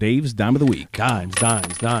schedule. Dave's Dime of the Week. Dimes.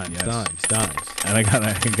 Yes. Dimes. And I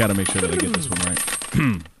gotta make sure that I get this one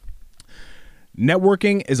right.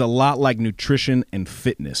 Networking is a lot like nutrition and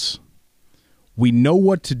fitness. We know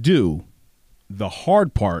what to do. The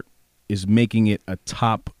hard part is making it a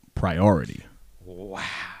top priority. Wow.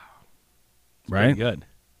 Right? Pretty good.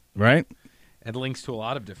 Right? It links to a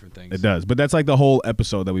lot of different things. It does. But that's like the whole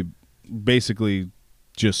episode that we basically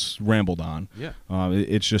just rambled on. Yeah.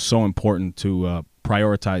 It's just so important to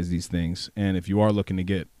prioritize these things. And if you are looking to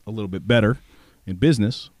get a little bit better in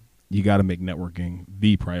business, you got to make networking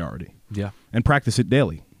the priority. Yeah. And practice it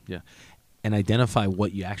daily. Yeah. And identify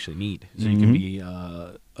what you actually need so you can be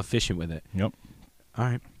efficient with it. Yep. All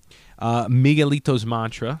right. Miguelito's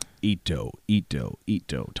mantra. Ito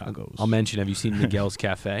tacos. I'll mention, have you seen Miguel's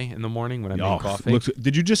Cafe in the morning when I make coffee?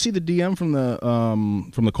 Did you just see the DM from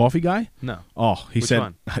the coffee guy? No. Oh, he Which said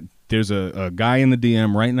one? there's a guy in the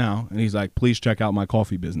DM right now, and he's like, please check out my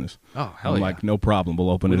coffee business. Oh, hell I'm yeah. like, no problem. We'll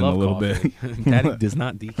open We it in a love little coffee. bit. Daddy does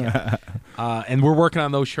not decaf. And we're working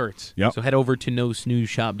on those shirts. Yep. So head over to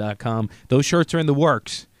nosnoozeshop.com. Those shirts are in the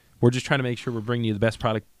works. We're just trying to make sure we're bringing you the best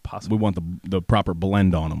product possible. We want the proper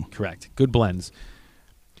blend on them. Correct. Good blends.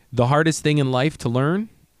 The hardest thing in life to learn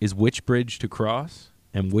is which bridge to cross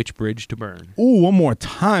and which bridge to burn. Ooh, one more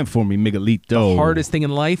time for me, Miguelito. The hardest thing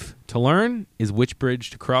in life to learn is which bridge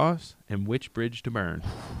to cross and which bridge to burn.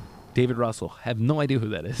 David Russell. Have no idea who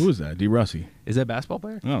that is. Who is that? D. Russie. Is that a basketball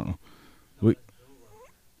player? I don't know.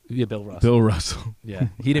 Yeah, Bill Russell. Bill Russell. Yeah,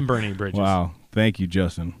 he didn't burn any bridges. Wow. Thank you,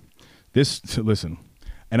 Justin. Listen,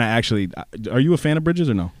 and are you a fan of bridges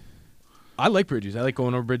or no? I like bridges. I like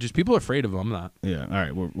going over bridges. People are afraid of them. I'm not. Yeah. All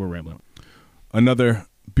right. We're rambling. Another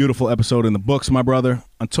beautiful episode in the books, my brother.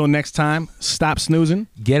 Until next time, stop snoozing.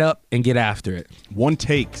 Get up and get after it. One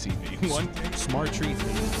take, CV. One take. Smart treats.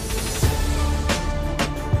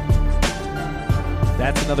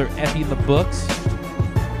 That's another Epi in the books.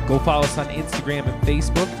 Go follow us on Instagram and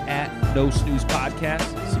Facebook at No Snooze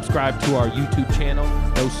Podcast. Subscribe to our YouTube channel,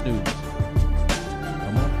 No Snooze.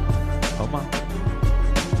 Come on. Come on.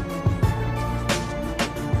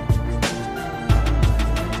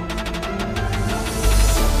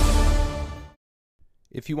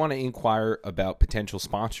 If you want to inquire about potential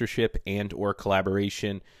sponsorship and or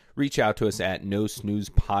collaboration, reach out to us at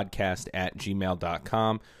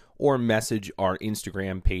nosnoozepodcast@gmail.com or message our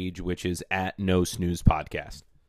Instagram page, which is at No Snooze Podcast.